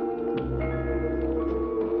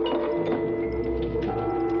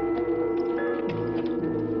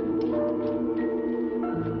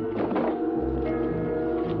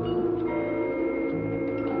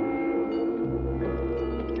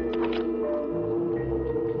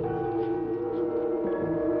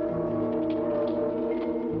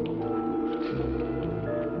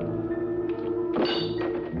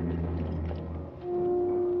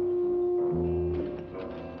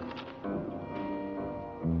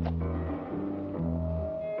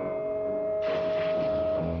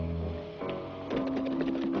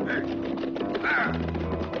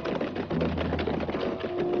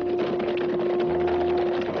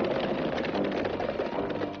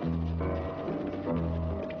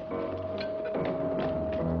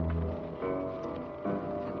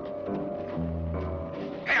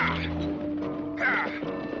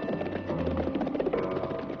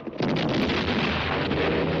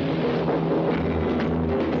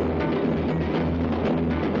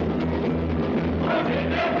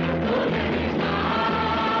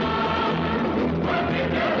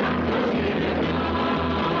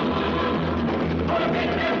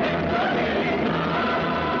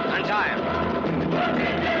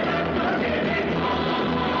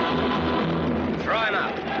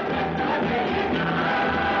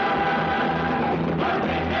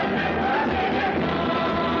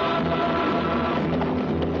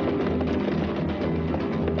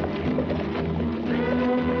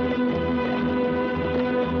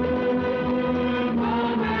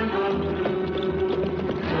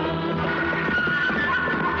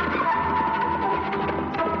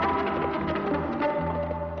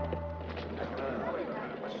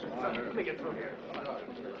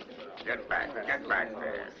 Get back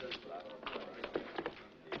there.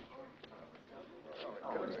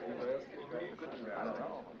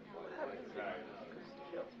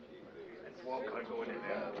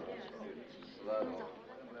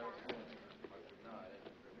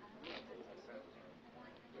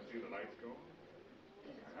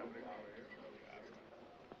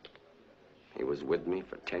 He was with me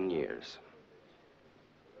for 10 years.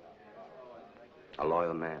 A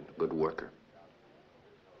loyal man, a good worker.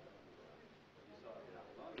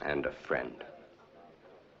 And a friend.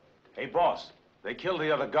 Hey, boss, they killed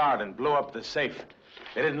the other guard and blew up the safe.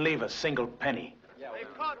 They didn't leave a single penny. They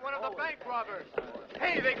caught one of the bank robbers.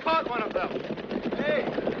 Hey, they caught one of them. Hey,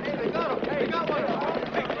 they got him. Hey, they got one of them.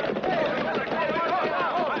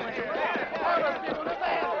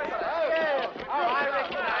 I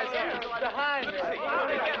recognize him. Behind me.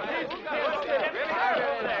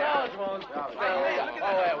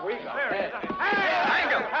 Oh, there we go. Hey, hang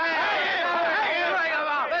him. Hey!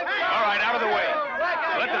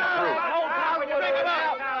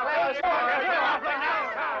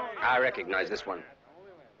 I recognize this one.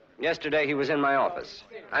 Yesterday, he was in my office.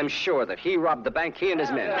 I'm sure that he robbed the bank, he and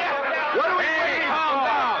his men. What are we waiting for? Calm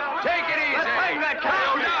down. Take it easy.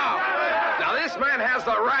 Calm down. Now, this man has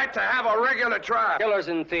the right to have a regular trial. Killers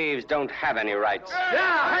and thieves don't have any rights.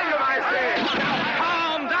 Yeah, hang him, I say.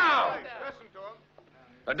 Calm down.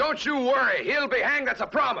 Now, don't you worry. He'll be hanged. That's a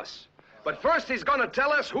promise. But first, he's going to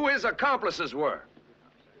tell us who his accomplices were.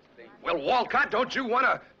 Well, Walcott, don't you want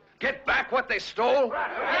to get back what they stole?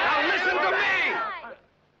 Now, listen to me.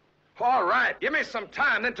 All right, give me some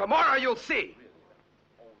time, then tomorrow you'll see.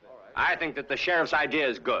 I think that the sheriff's idea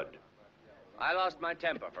is good. I lost my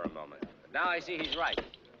temper for a moment, but now I see he's right.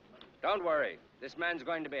 Don't worry, this man's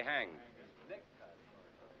going to be hanged.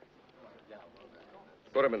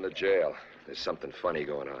 Put him in the jail. There's something funny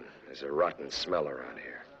going on. There's a rotten smell around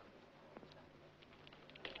here.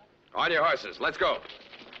 On your horses, let's go.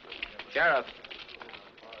 Sheriff,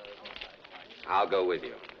 I'll go with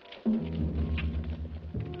you.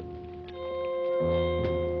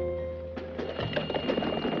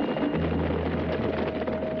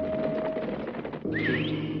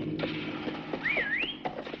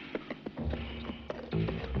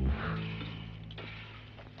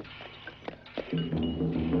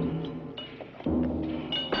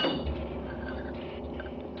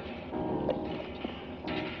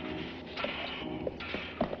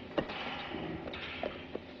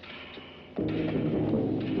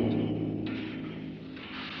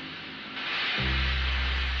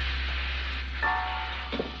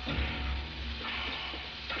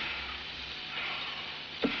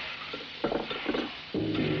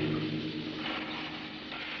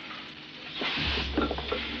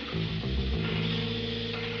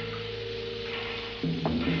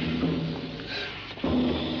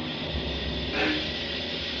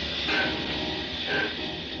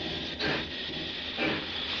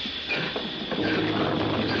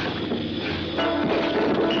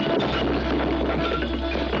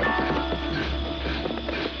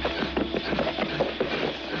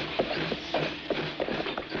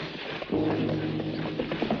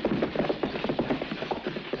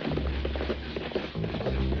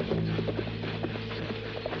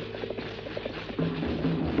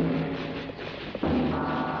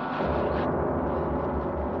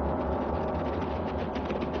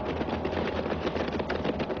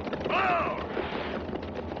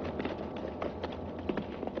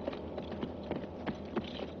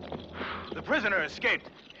 The prisoner escaped.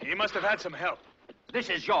 He must have had some help. This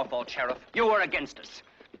is your fault, Sheriff. You were against us.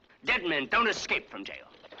 Dead men don't escape from jail.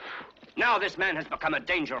 Now this man has become a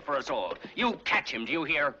danger for us all. You catch him, do you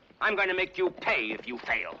hear? I'm going to make you pay if you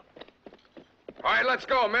fail. All right, let's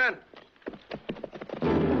go, men.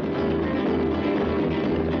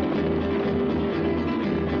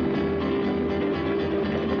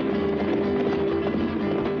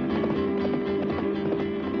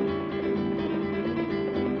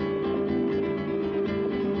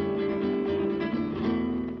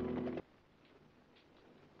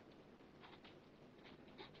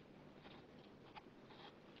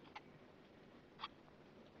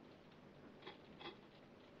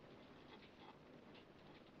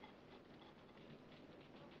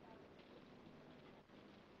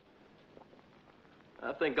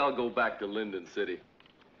 I think I'll go back to Linden City.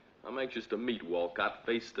 I'm anxious to meet Walcott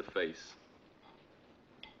face to face.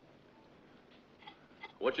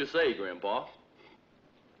 What you say, Grandpa?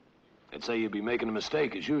 I'd say you'd be making a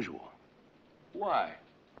mistake, as usual. Why?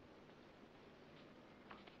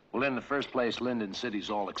 Well, in the first place, Linden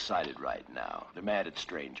City's all excited right now. They're mad at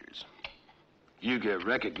strangers. You get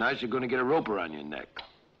recognized, you're going to get a rope around your neck.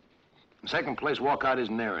 In second place, Walcott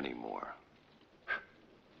isn't there anymore.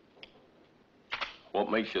 What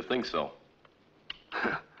makes you think so?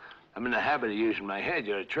 I'm in the habit of using my head.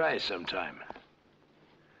 You ought to try it sometime.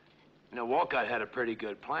 You know, Walcott had a pretty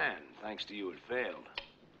good plan. Thanks to you, it failed.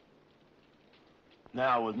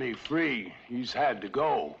 Now, with me free, he's had to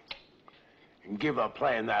go and give up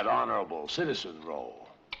playing that honorable citizen role.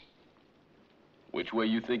 Which way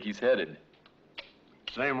you think he's headed?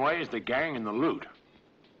 Same way as the gang and the loot.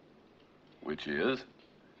 Which is?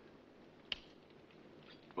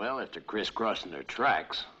 Well, after crisscrossing their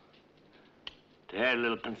tracks, they had a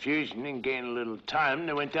little confusion and gained a little time,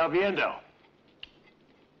 they went to El Viento.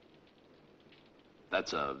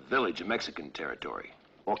 That's a village in Mexican territory.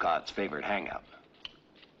 Walcott's favorite hangout.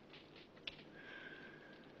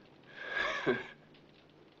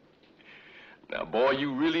 Now, boy,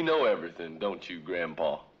 you really know everything, don't you,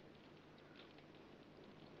 Grandpa?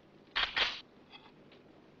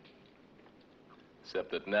 Except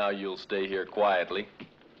that now you'll stay here quietly.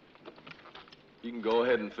 You can go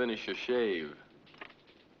ahead and finish your shave.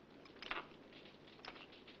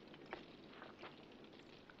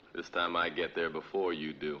 This time I get there before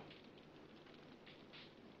you do.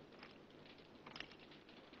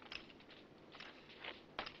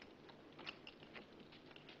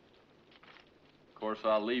 Of course,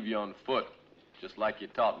 I'll leave you on foot, just like you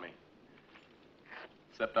taught me.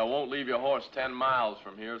 Except I won't leave your horse 10 miles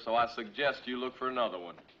from here, so I suggest you look for another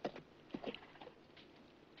one.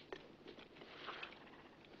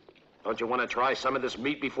 Don't you want to try some of this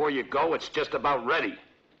meat before you go? It's just about ready.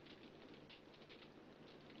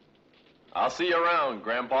 I'll see you around,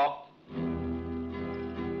 Grandpa.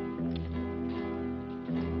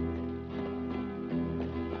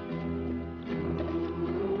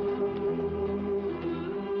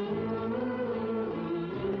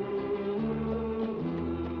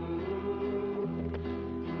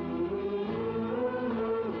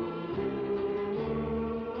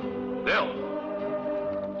 Bill!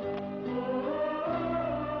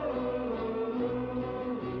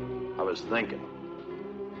 I was thinking.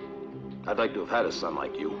 I'd like to have had a son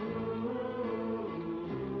like you.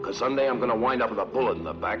 Because someday I'm going to wind up with a bullet in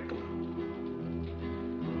the back.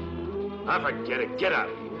 I forget it. Get out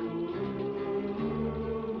of here.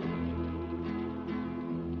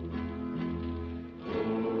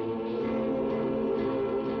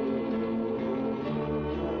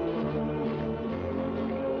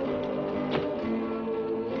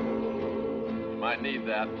 Might need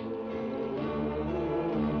that.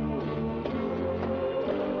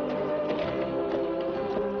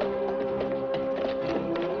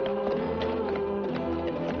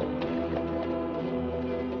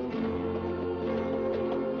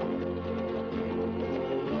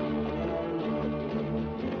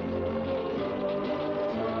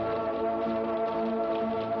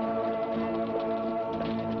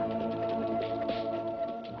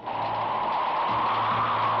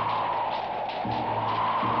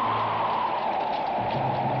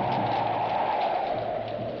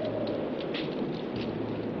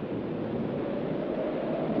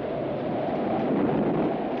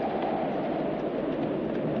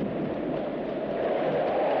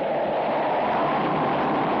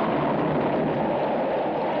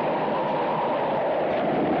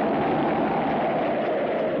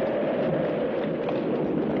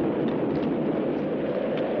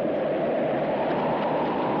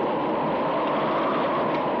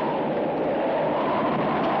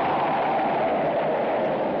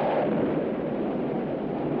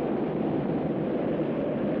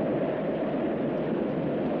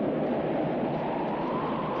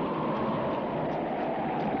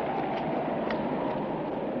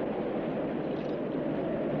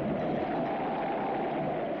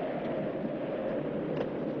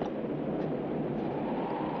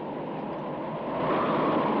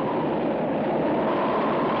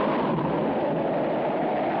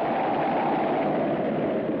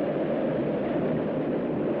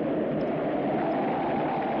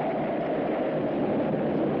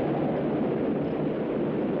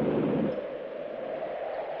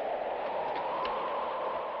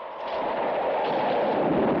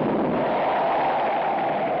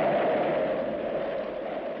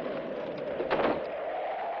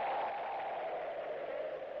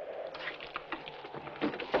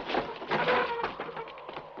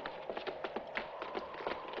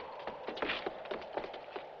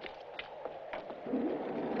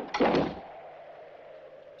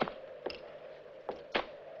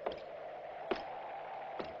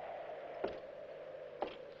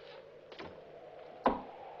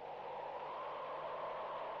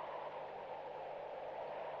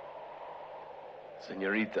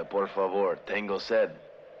 Señorita, por favor, tengo sed.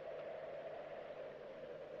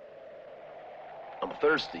 I'm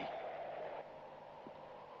thirsty.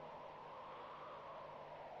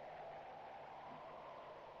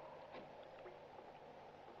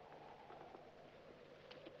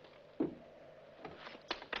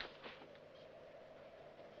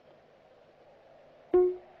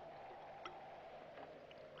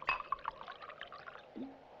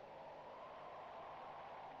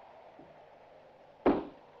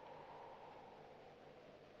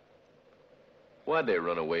 Why'd they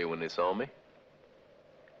run away when they saw me?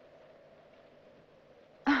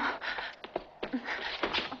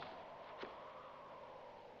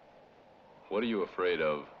 What are you afraid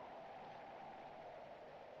of?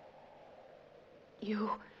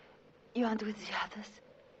 You aren't with the others.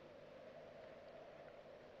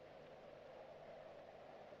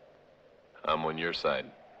 I'm on your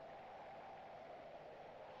side.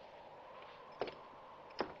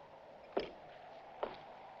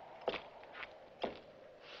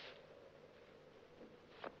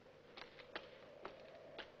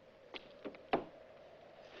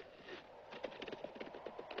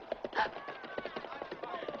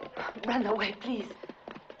 Run away, please.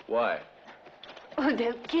 Why? Oh,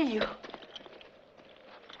 they'll kill you.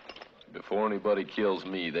 Before anybody kills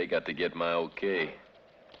me, they got to get my okay.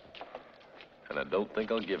 And I don't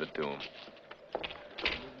think I'll give it to them.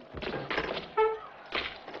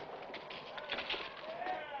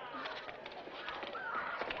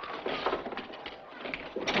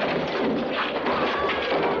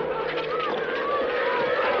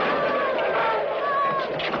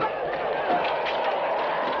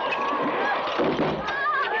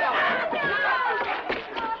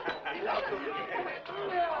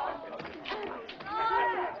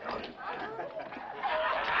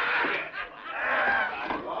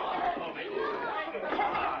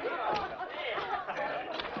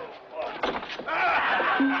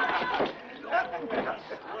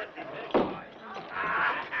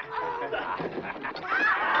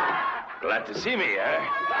 Glad to see me, eh?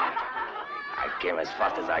 I came as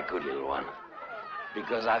fast as I could, little one.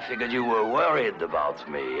 Because I figured you were worried about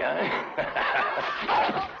me, eh?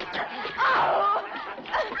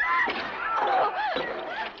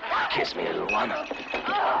 Kiss me, little one.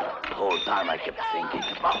 The whole time I kept thinking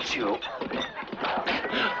about you.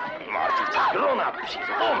 Martha's a grown-up. She's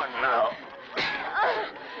a woman now.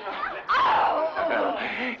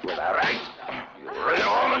 Was I right? You're really a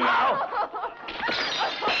woman now?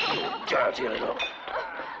 Dirty little.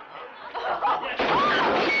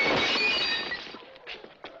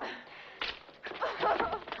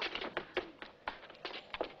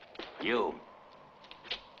 You.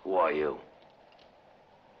 Who are you?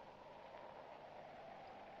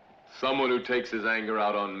 Someone who takes his anger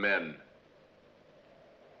out on men.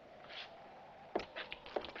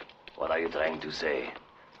 What are you trying to say?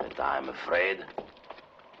 That I'm afraid?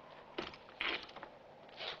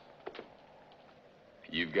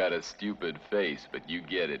 You've got a stupid face, but you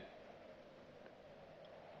get it.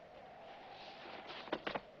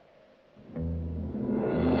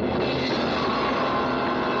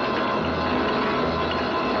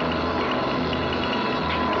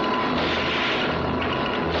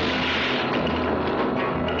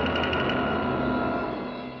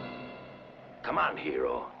 Come on,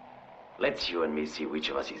 hero. Let's you and me see which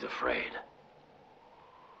of us is afraid.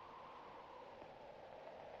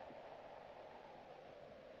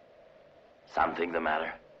 Something the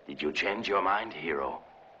matter? Did you change your mind, hero?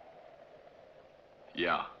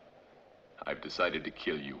 Yeah. I've decided to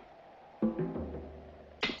kill you.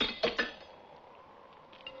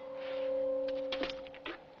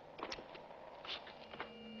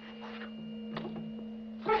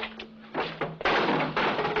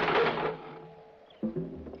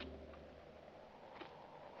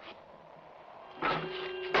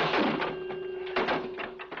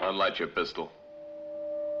 Unlight your pistol.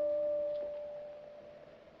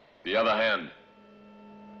 The other hand.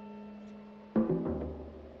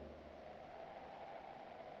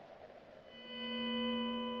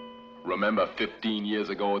 Remember 15 years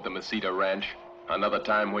ago at the Mesita Ranch? Another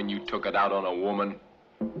time when you took it out on a woman?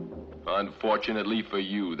 Unfortunately for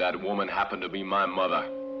you, that woman happened to be my mother.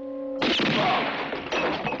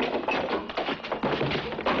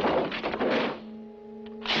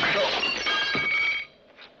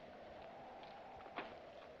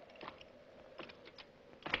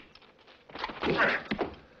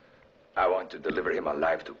 I want to deliver him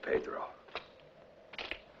alive to Pedro.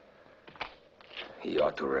 He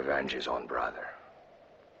ought to revenge his own brother.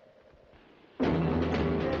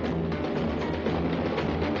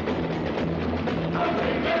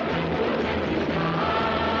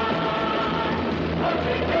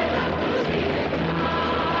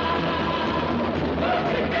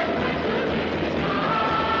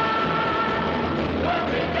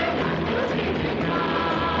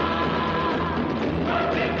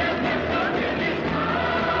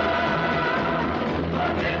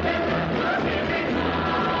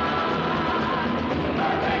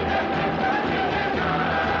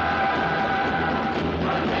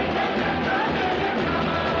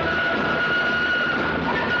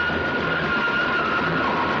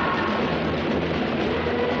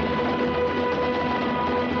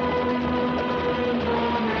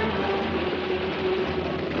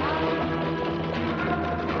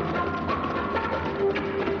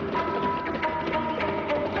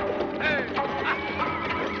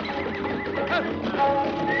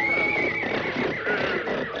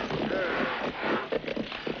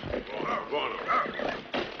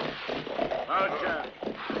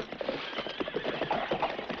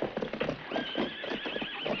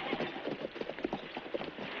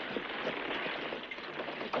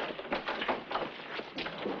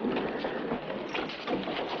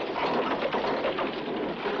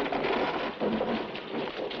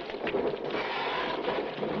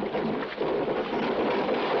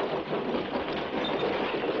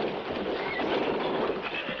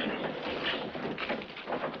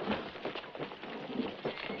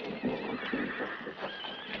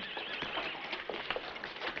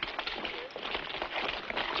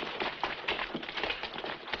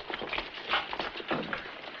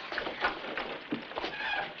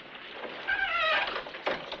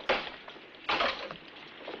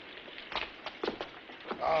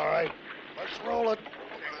 All right, let's roll it.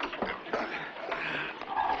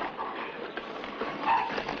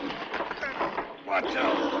 Watch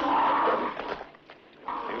out.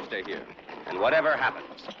 You stay here. And whatever happens,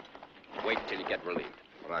 wait till you get relieved.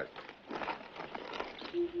 All right.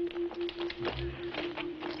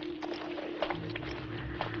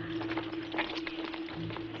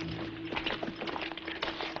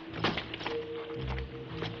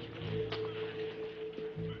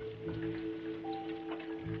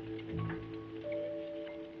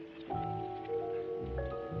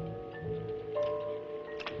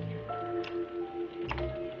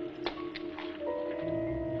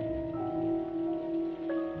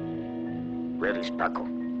 Where is Paco?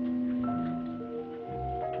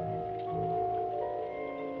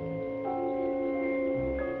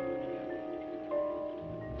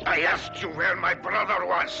 I asked you where my brother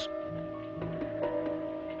was.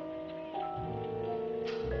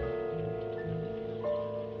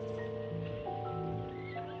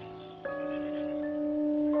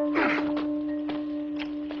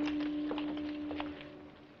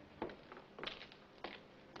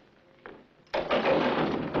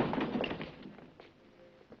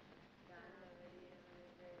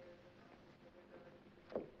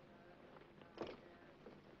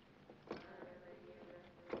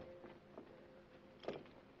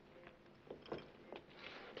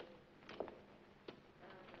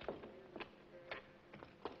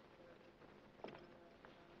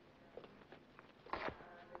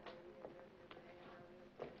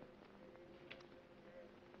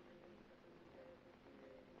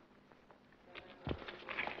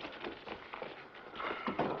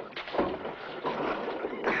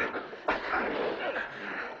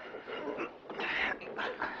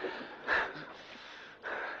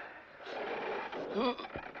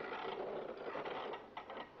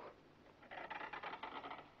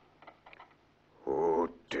 Who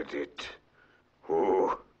did it?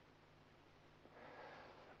 Who?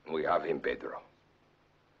 We have him, Pedro.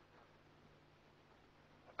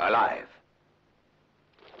 Alive.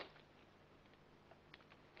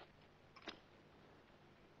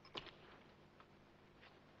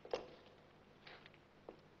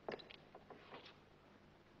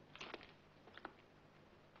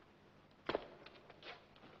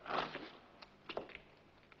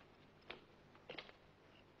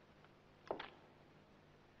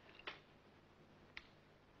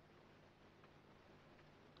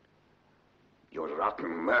 You rotten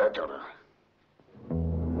murderer.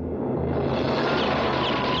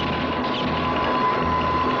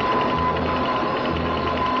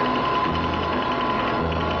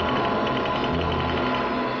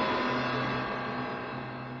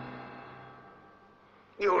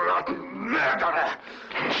 You rotten murderer!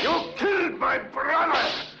 You killed my brother!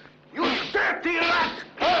 You dirty rat!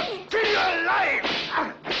 I'll kill you alive!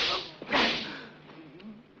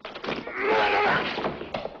 Murderer!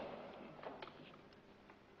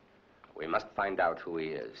 We must find out who he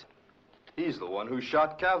is. He's the one who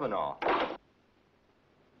shot Kavanaugh.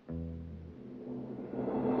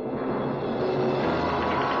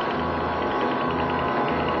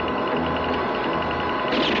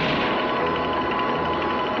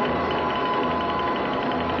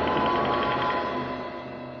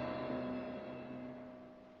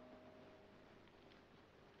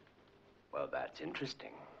 Well, that's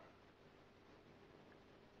interesting.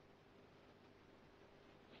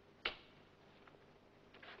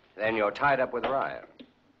 Then you're tied up with Ryan.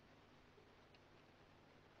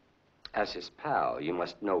 As his pal, you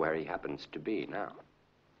must know where he happens to be now.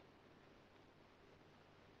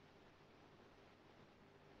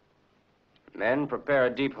 Men, prepare a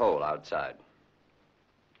deep hole outside.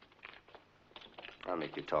 I'll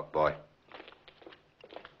make you talk, boy.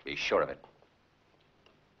 Be sure of it.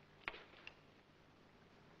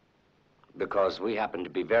 Because we happen to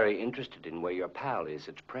be very interested in where your pal is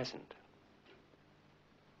at present.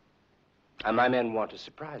 And my men want to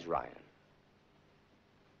surprise Ryan.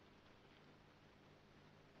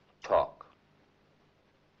 Talk.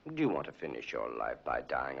 Do you want to finish your life by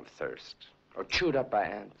dying of thirst? Or chewed up by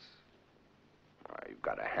ants? Oh, you've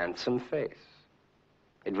got a handsome face.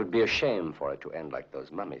 It would be a shame for it to end like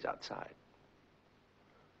those mummies outside.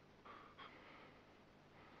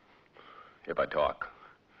 If I talk,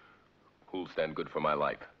 who'll stand good for my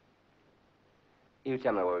life? You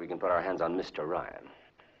tell me where we can put our hands on Mr. Ryan.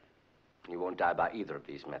 You won't die by either of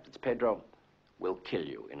these methods. Pedro will kill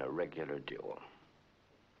you in a regular duel.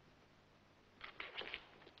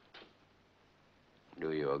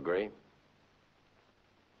 Do you agree?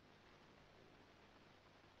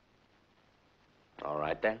 All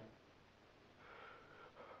right, then.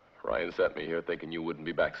 Ryan sent me here thinking you wouldn't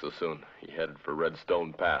be back so soon. He headed for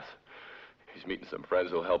Redstone Pass. He's meeting some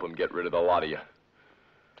friends who'll help him get rid of the lot of you.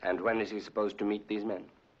 And when is he supposed to meet these men?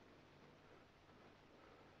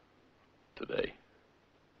 Today.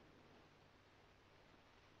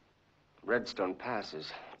 Redstone Pass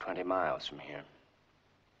is 20 miles from here.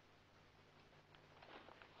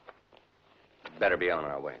 Better be on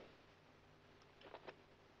our way.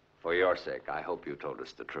 For your sake, I hope you told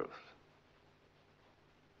us the truth.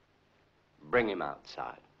 Bring him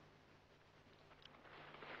outside.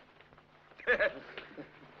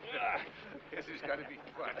 This is going to be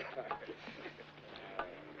fun.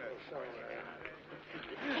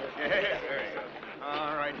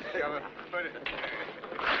 All right, Phillip. Put it.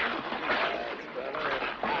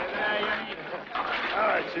 All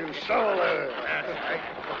right, you shoulder. That's right.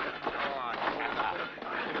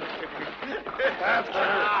 After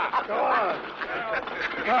her. Go on.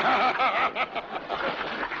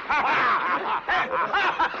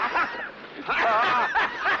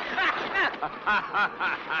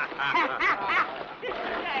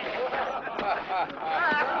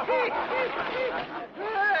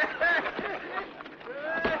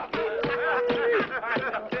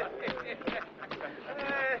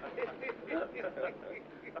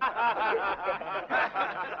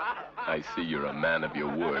 I see you're a man of your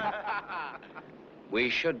word. We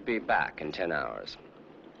should be back in 10 hours.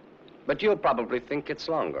 But you'll probably think it's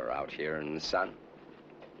longer out here in the sun.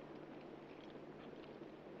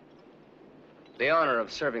 The honor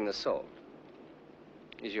of serving the soul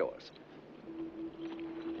is yours.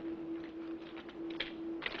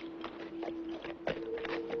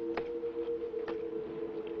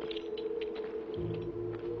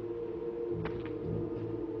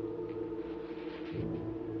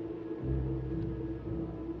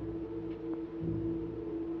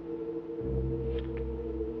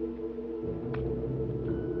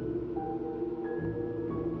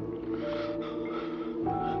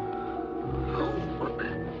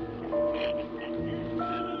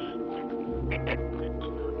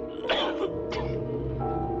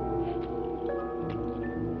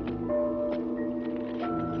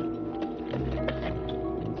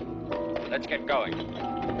 Let's get going.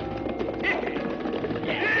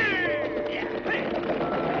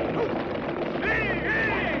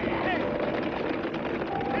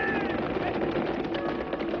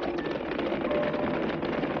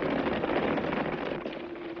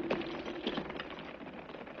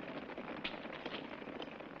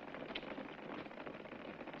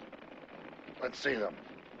 Let's see them.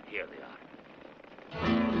 Here they are.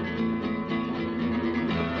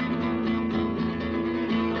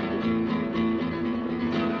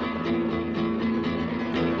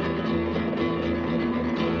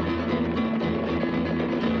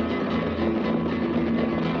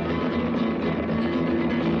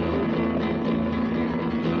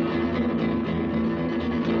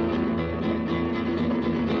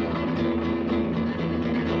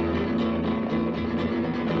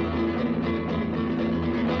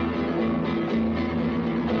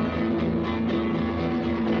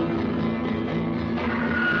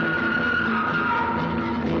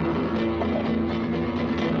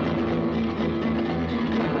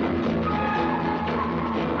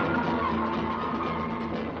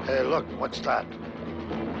 Hey, look, what's that?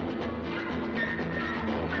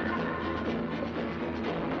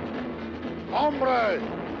 Hombre!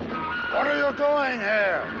 What are you doing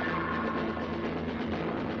here?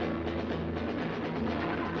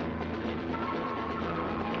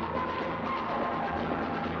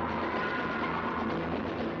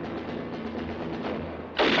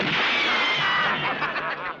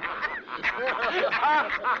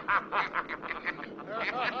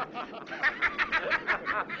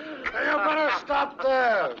 You better stop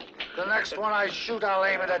there. The next one I shoot, I'll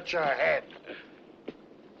aim it at your head.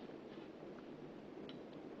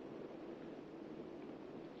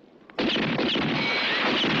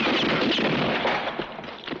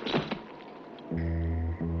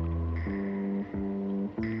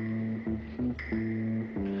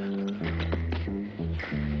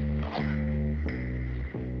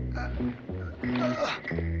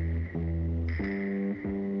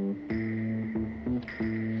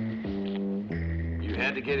 You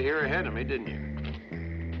had to get here ahead of me, didn't you?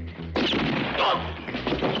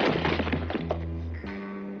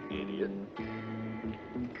 Idiot.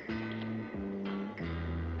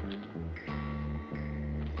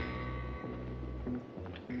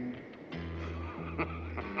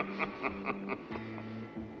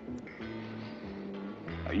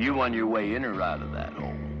 Are you on your way in or out of that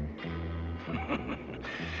hole?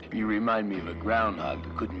 You remind me of a groundhog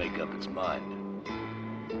that couldn't make up its mind.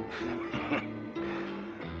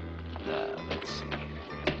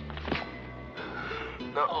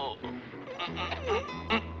 No.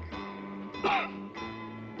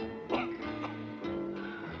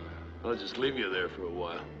 I'll just leave you there for a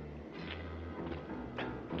while.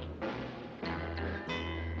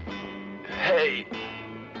 Hey,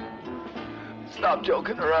 stop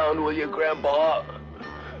joking around, will you, Grandpa?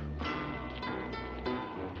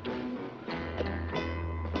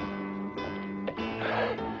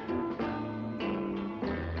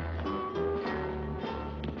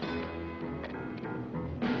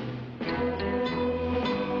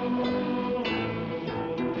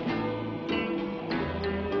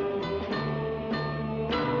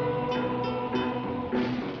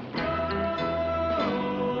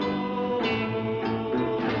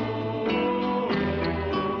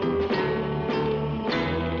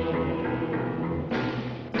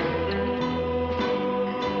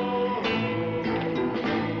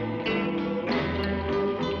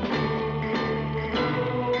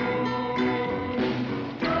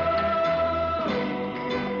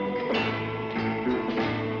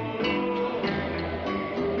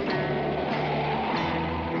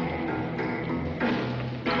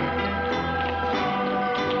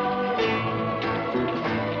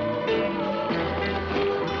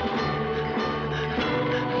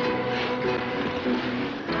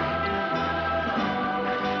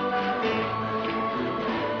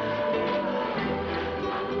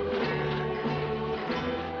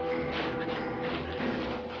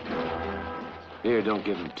 Here, don't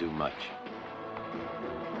give him too much.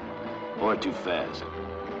 Or too fast.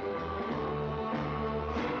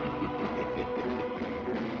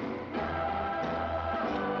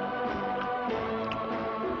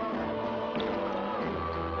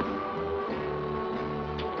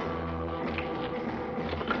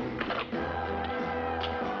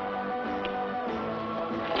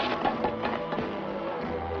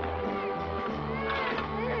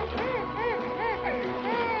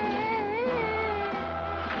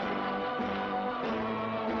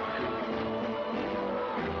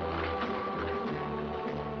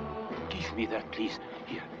 Give me that, please.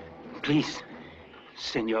 Here. Please.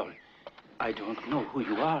 Senor, I don't know who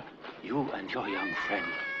you are, you and your young friend,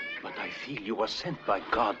 but I feel you are sent by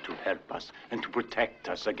God to help us and to protect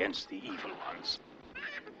us against the evil ones.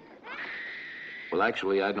 Well,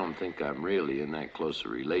 actually, I don't think I'm really in that close a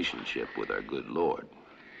relationship with our good Lord.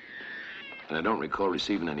 And I don't recall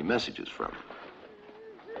receiving any messages from him.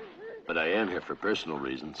 But I am here for personal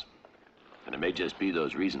reasons. And it may just be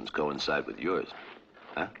those reasons coincide with yours.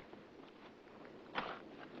 Huh?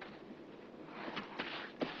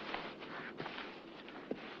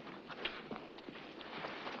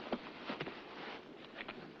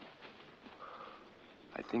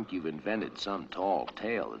 I think you've invented some tall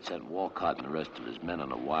tale that sent Walcott and the rest of his men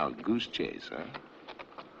on a wild goose chase, huh?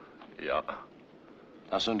 Yeah.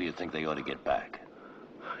 How soon do you think they ought to get back?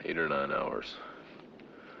 8 or 9 hours.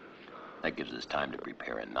 That gives us time to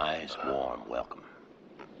prepare a nice, warm welcome.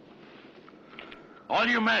 All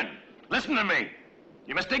you men, listen to me.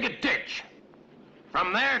 You must dig a ditch.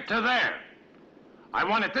 From there to there. I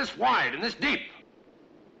want it this wide and this deep.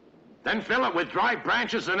 Then fill it with dry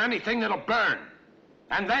branches and anything that'll burn.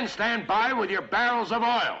 And then stand by with your barrels of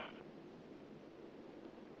oil.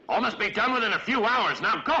 All must be done within a few hours.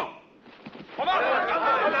 Now go!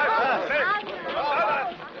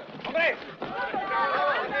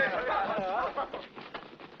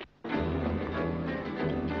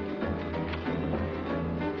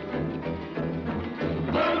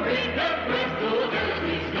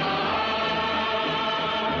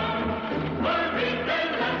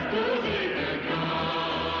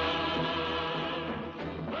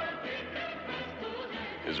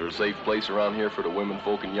 Is there a safe place around here for the women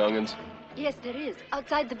folk and young'uns? Yes, there is.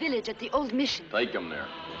 Outside the village at the old mission. Take them there.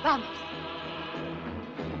 Vamos.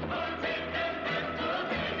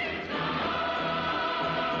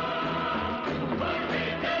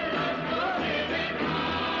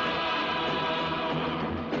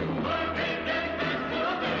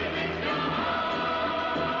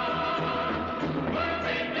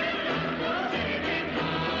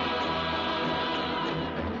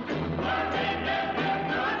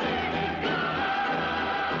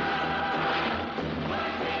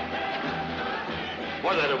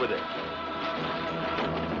 What's that over there?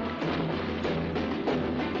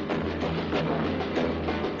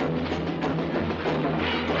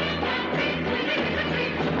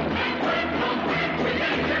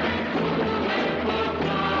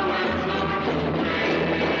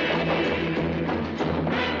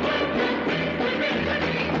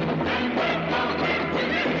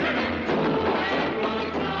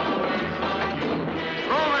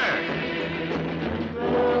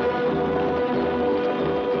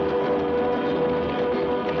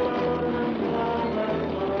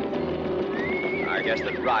 guess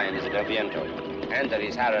that Ryan is at El Viento, and that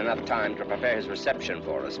he's had enough time to prepare his reception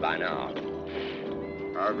for us by now.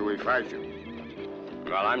 How do we fight him?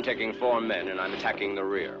 Well, I'm taking 4 men, and I'm attacking the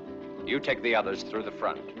rear. You take the others through the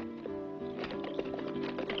front.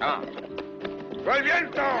 Come on. ¡El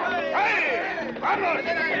viento! ¡Hey! ¡Vamos!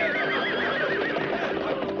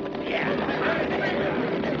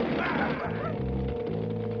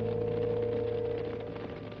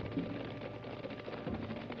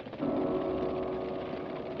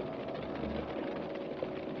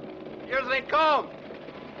 Here they come!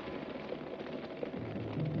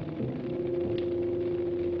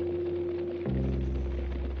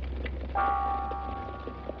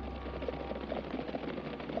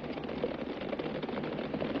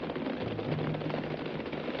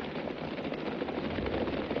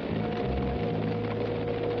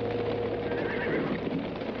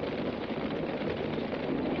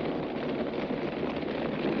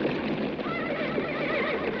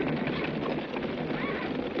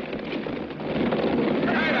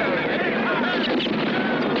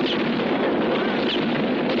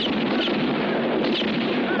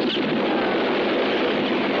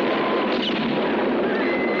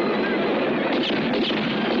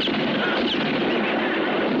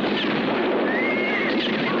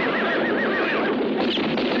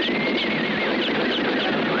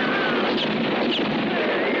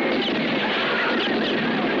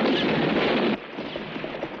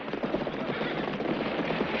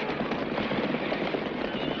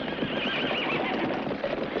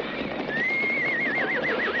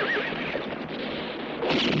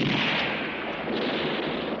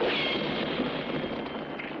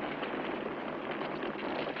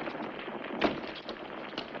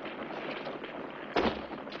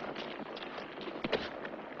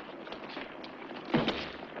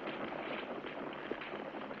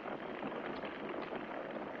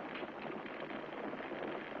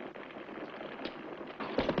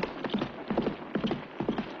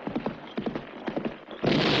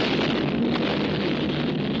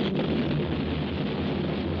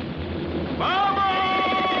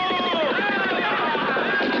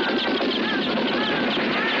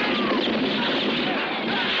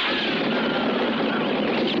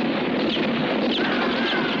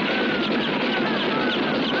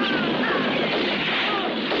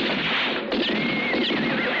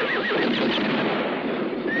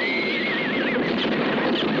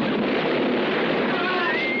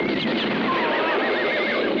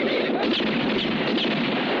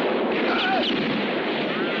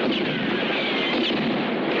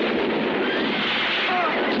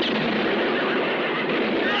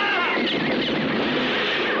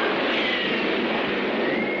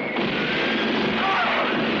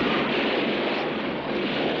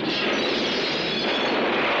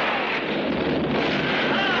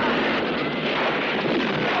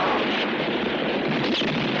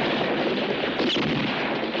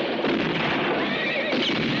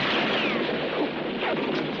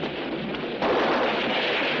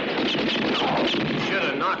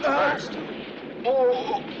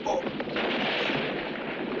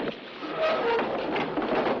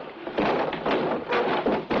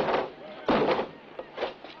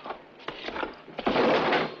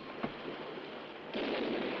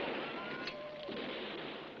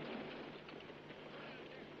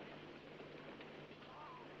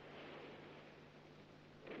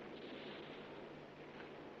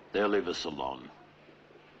 They'll leave us alone.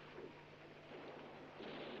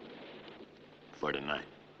 For tonight.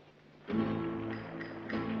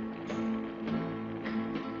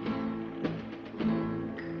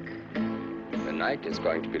 The night is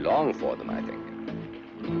going to be long for them, I think.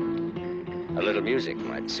 A little music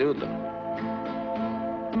might soothe them.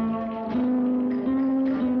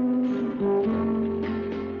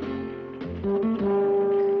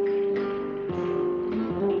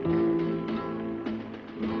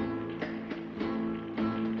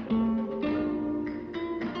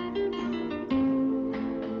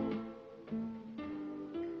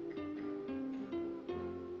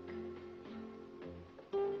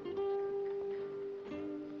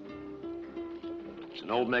 It's an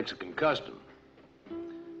old Mexican custom.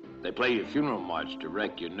 They play your funeral march to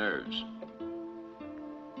wreck your nerves.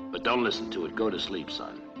 But don't listen to it. Go to sleep,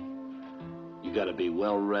 son. You gotta be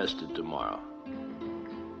well rested tomorrow.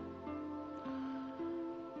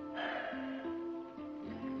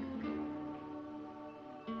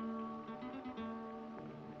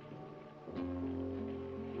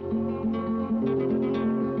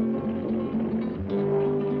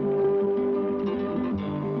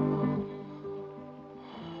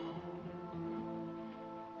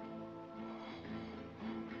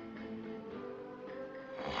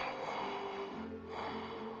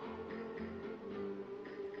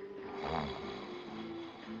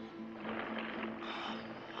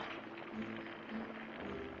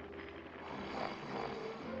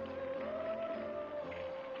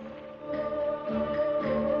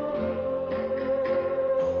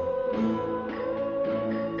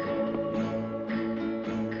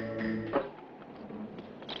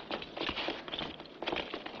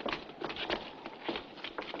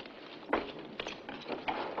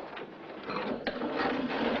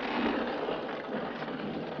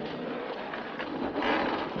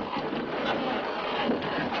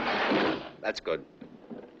 good.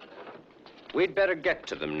 We'd better get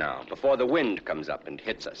to them now, before the wind comes up and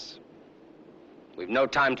hits us. We've no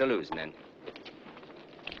time to lose, men.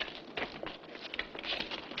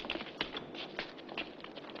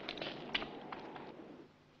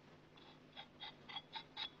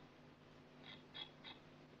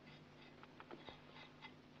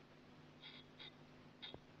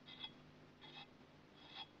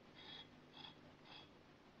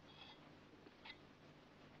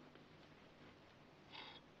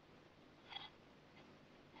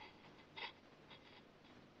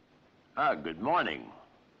 Good morning.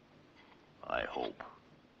 I hope.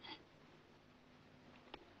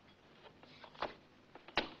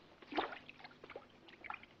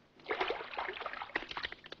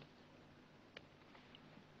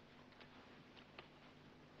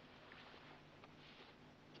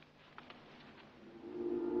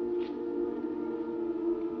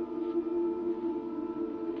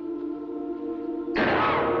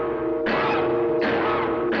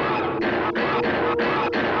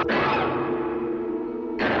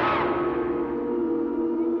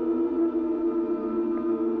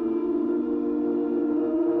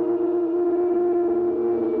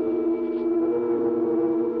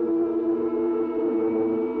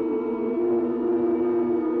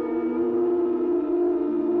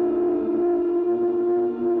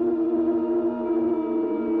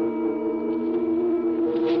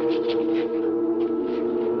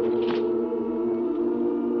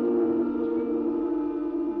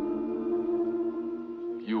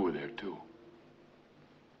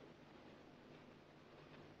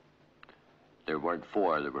 There weren't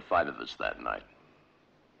four, there were 5 of us that night.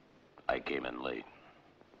 I came in late.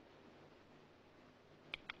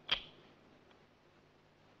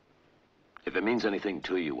 If it means anything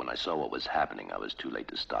to you, when I saw what was happening, I was too late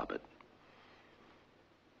to stop it.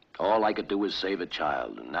 All I could do was save a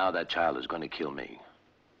child, and now that child is going to kill me.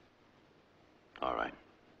 All right.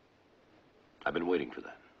 I've been waiting for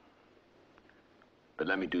that. But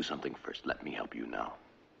let me do something first. Let me help you now.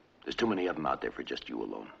 There's too many of them out there for just you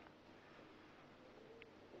alone.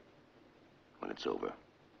 When it's over,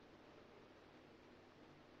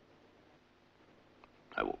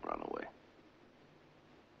 I won't run away.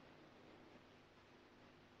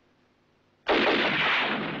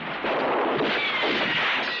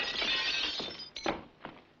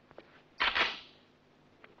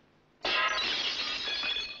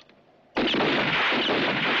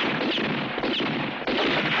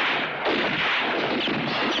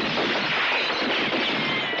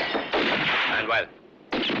 And well.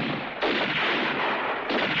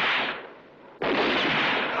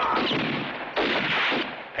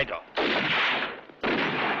 Pedro.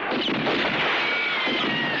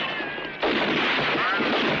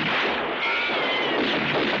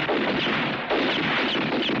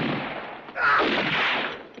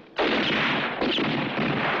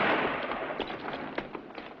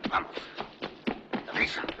 Vamos.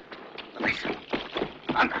 Deprisa. Deprisa.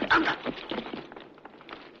 Anda, anda.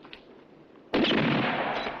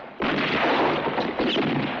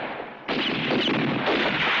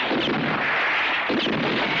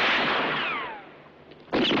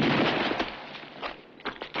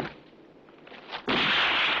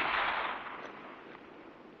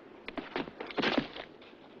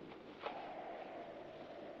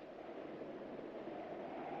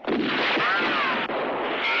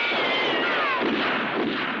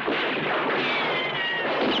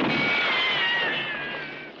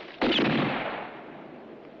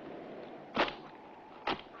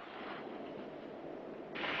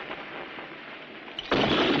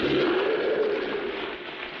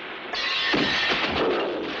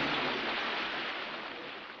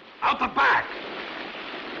 Out the back!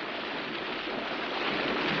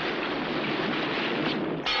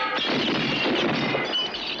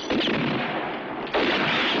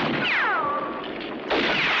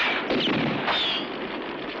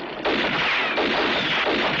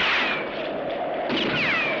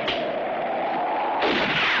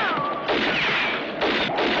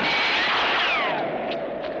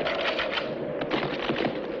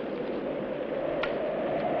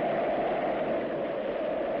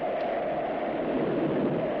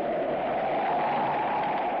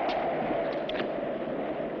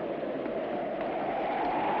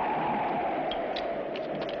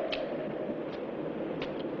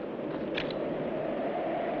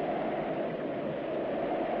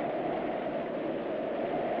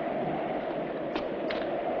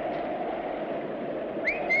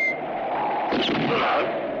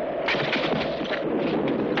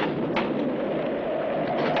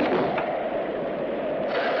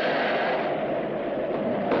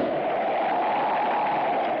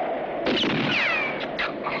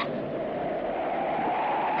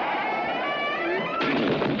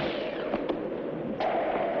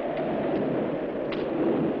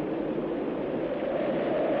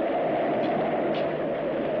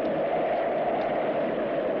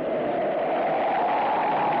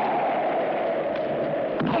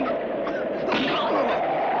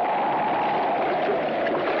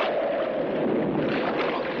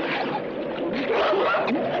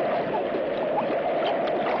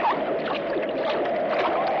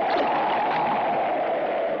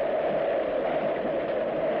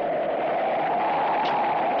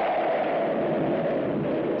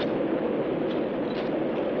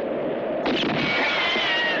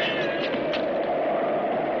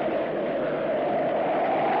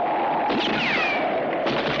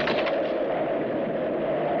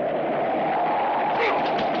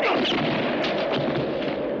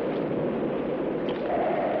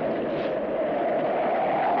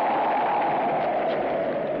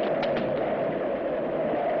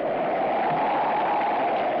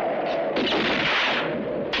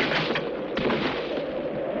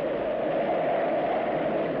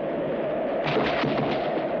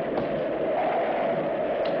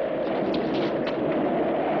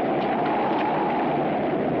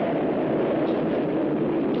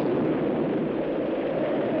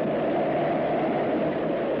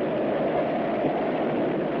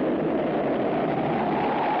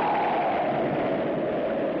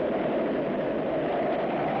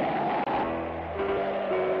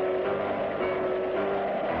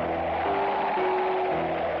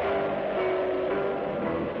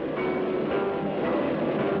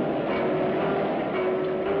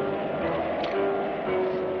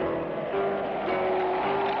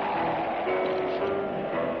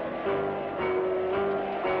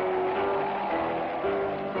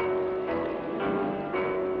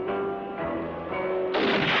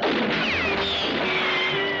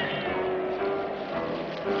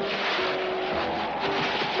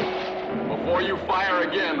 Before you fire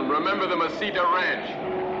again, remember the Mesita Ranch.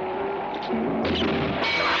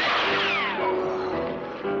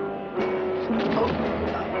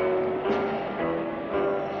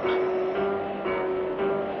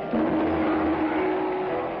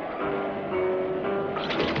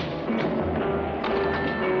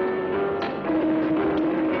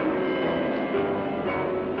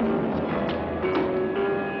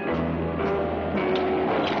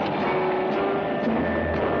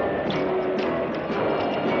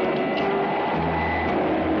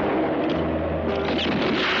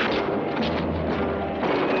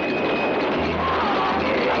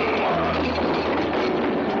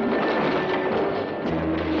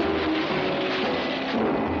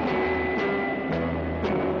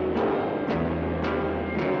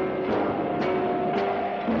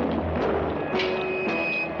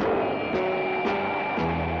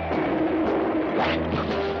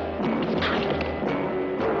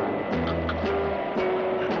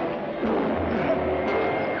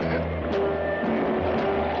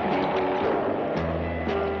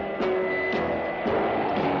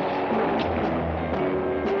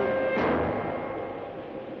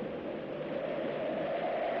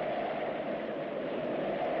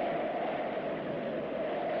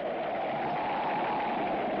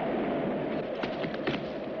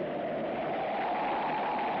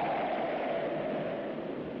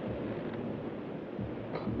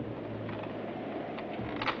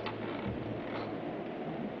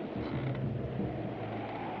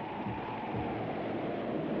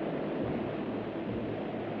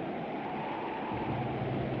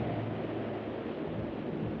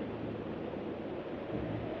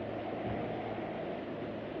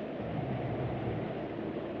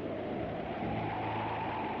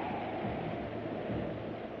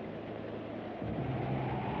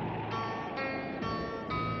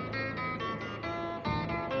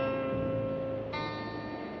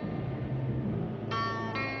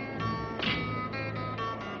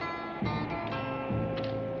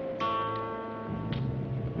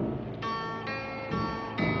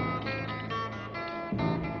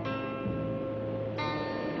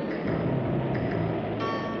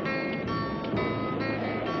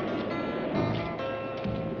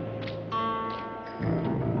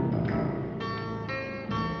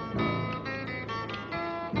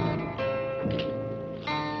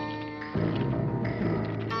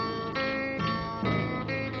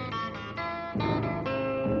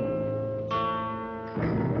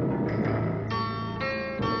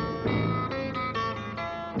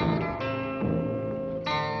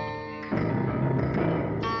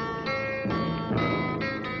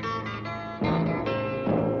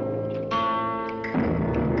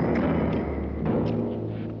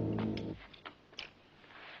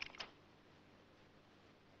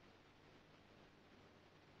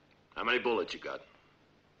 How many bullets you got?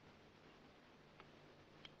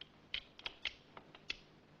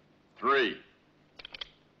 3.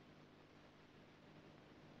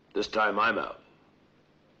 This time I'm out.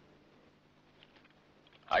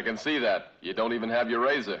 I can see that. You don't even have your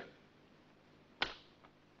razor.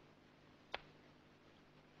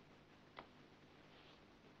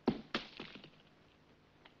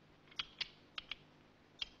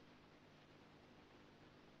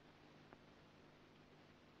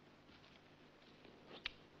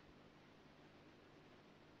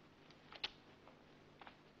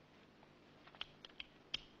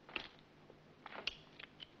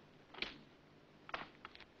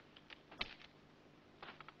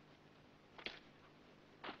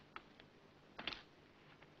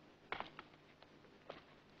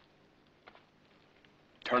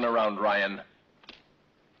 Turn around, Ryan.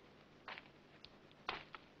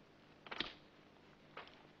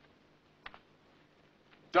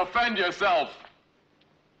 Defend yourself!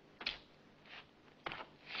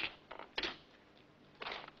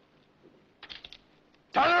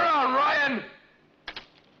 Turn around, Ryan!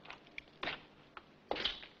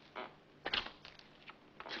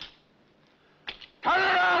 Turn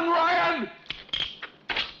around, Ryan!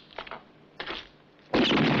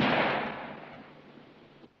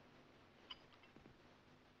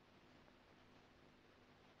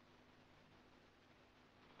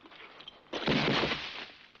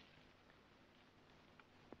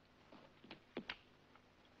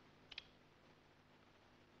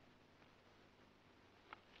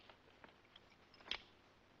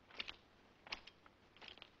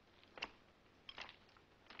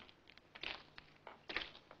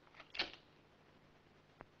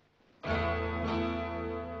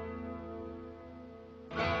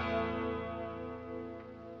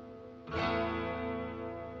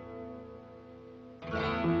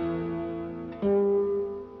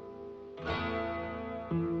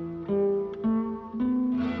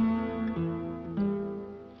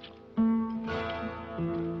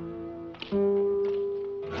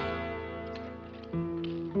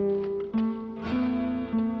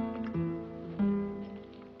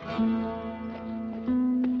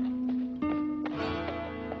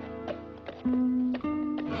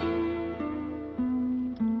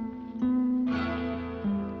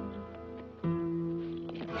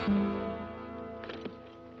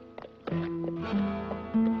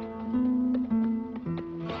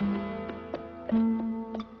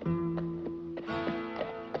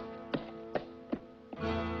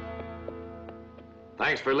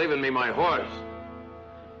 Thanks for leaving me my horse.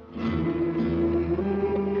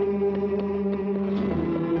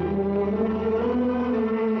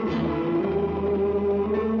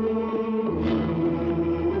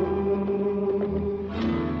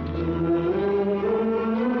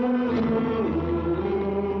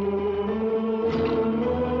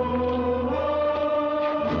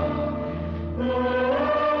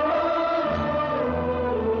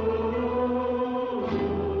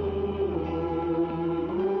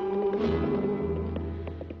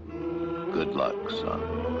 Good luck,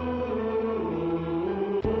 son.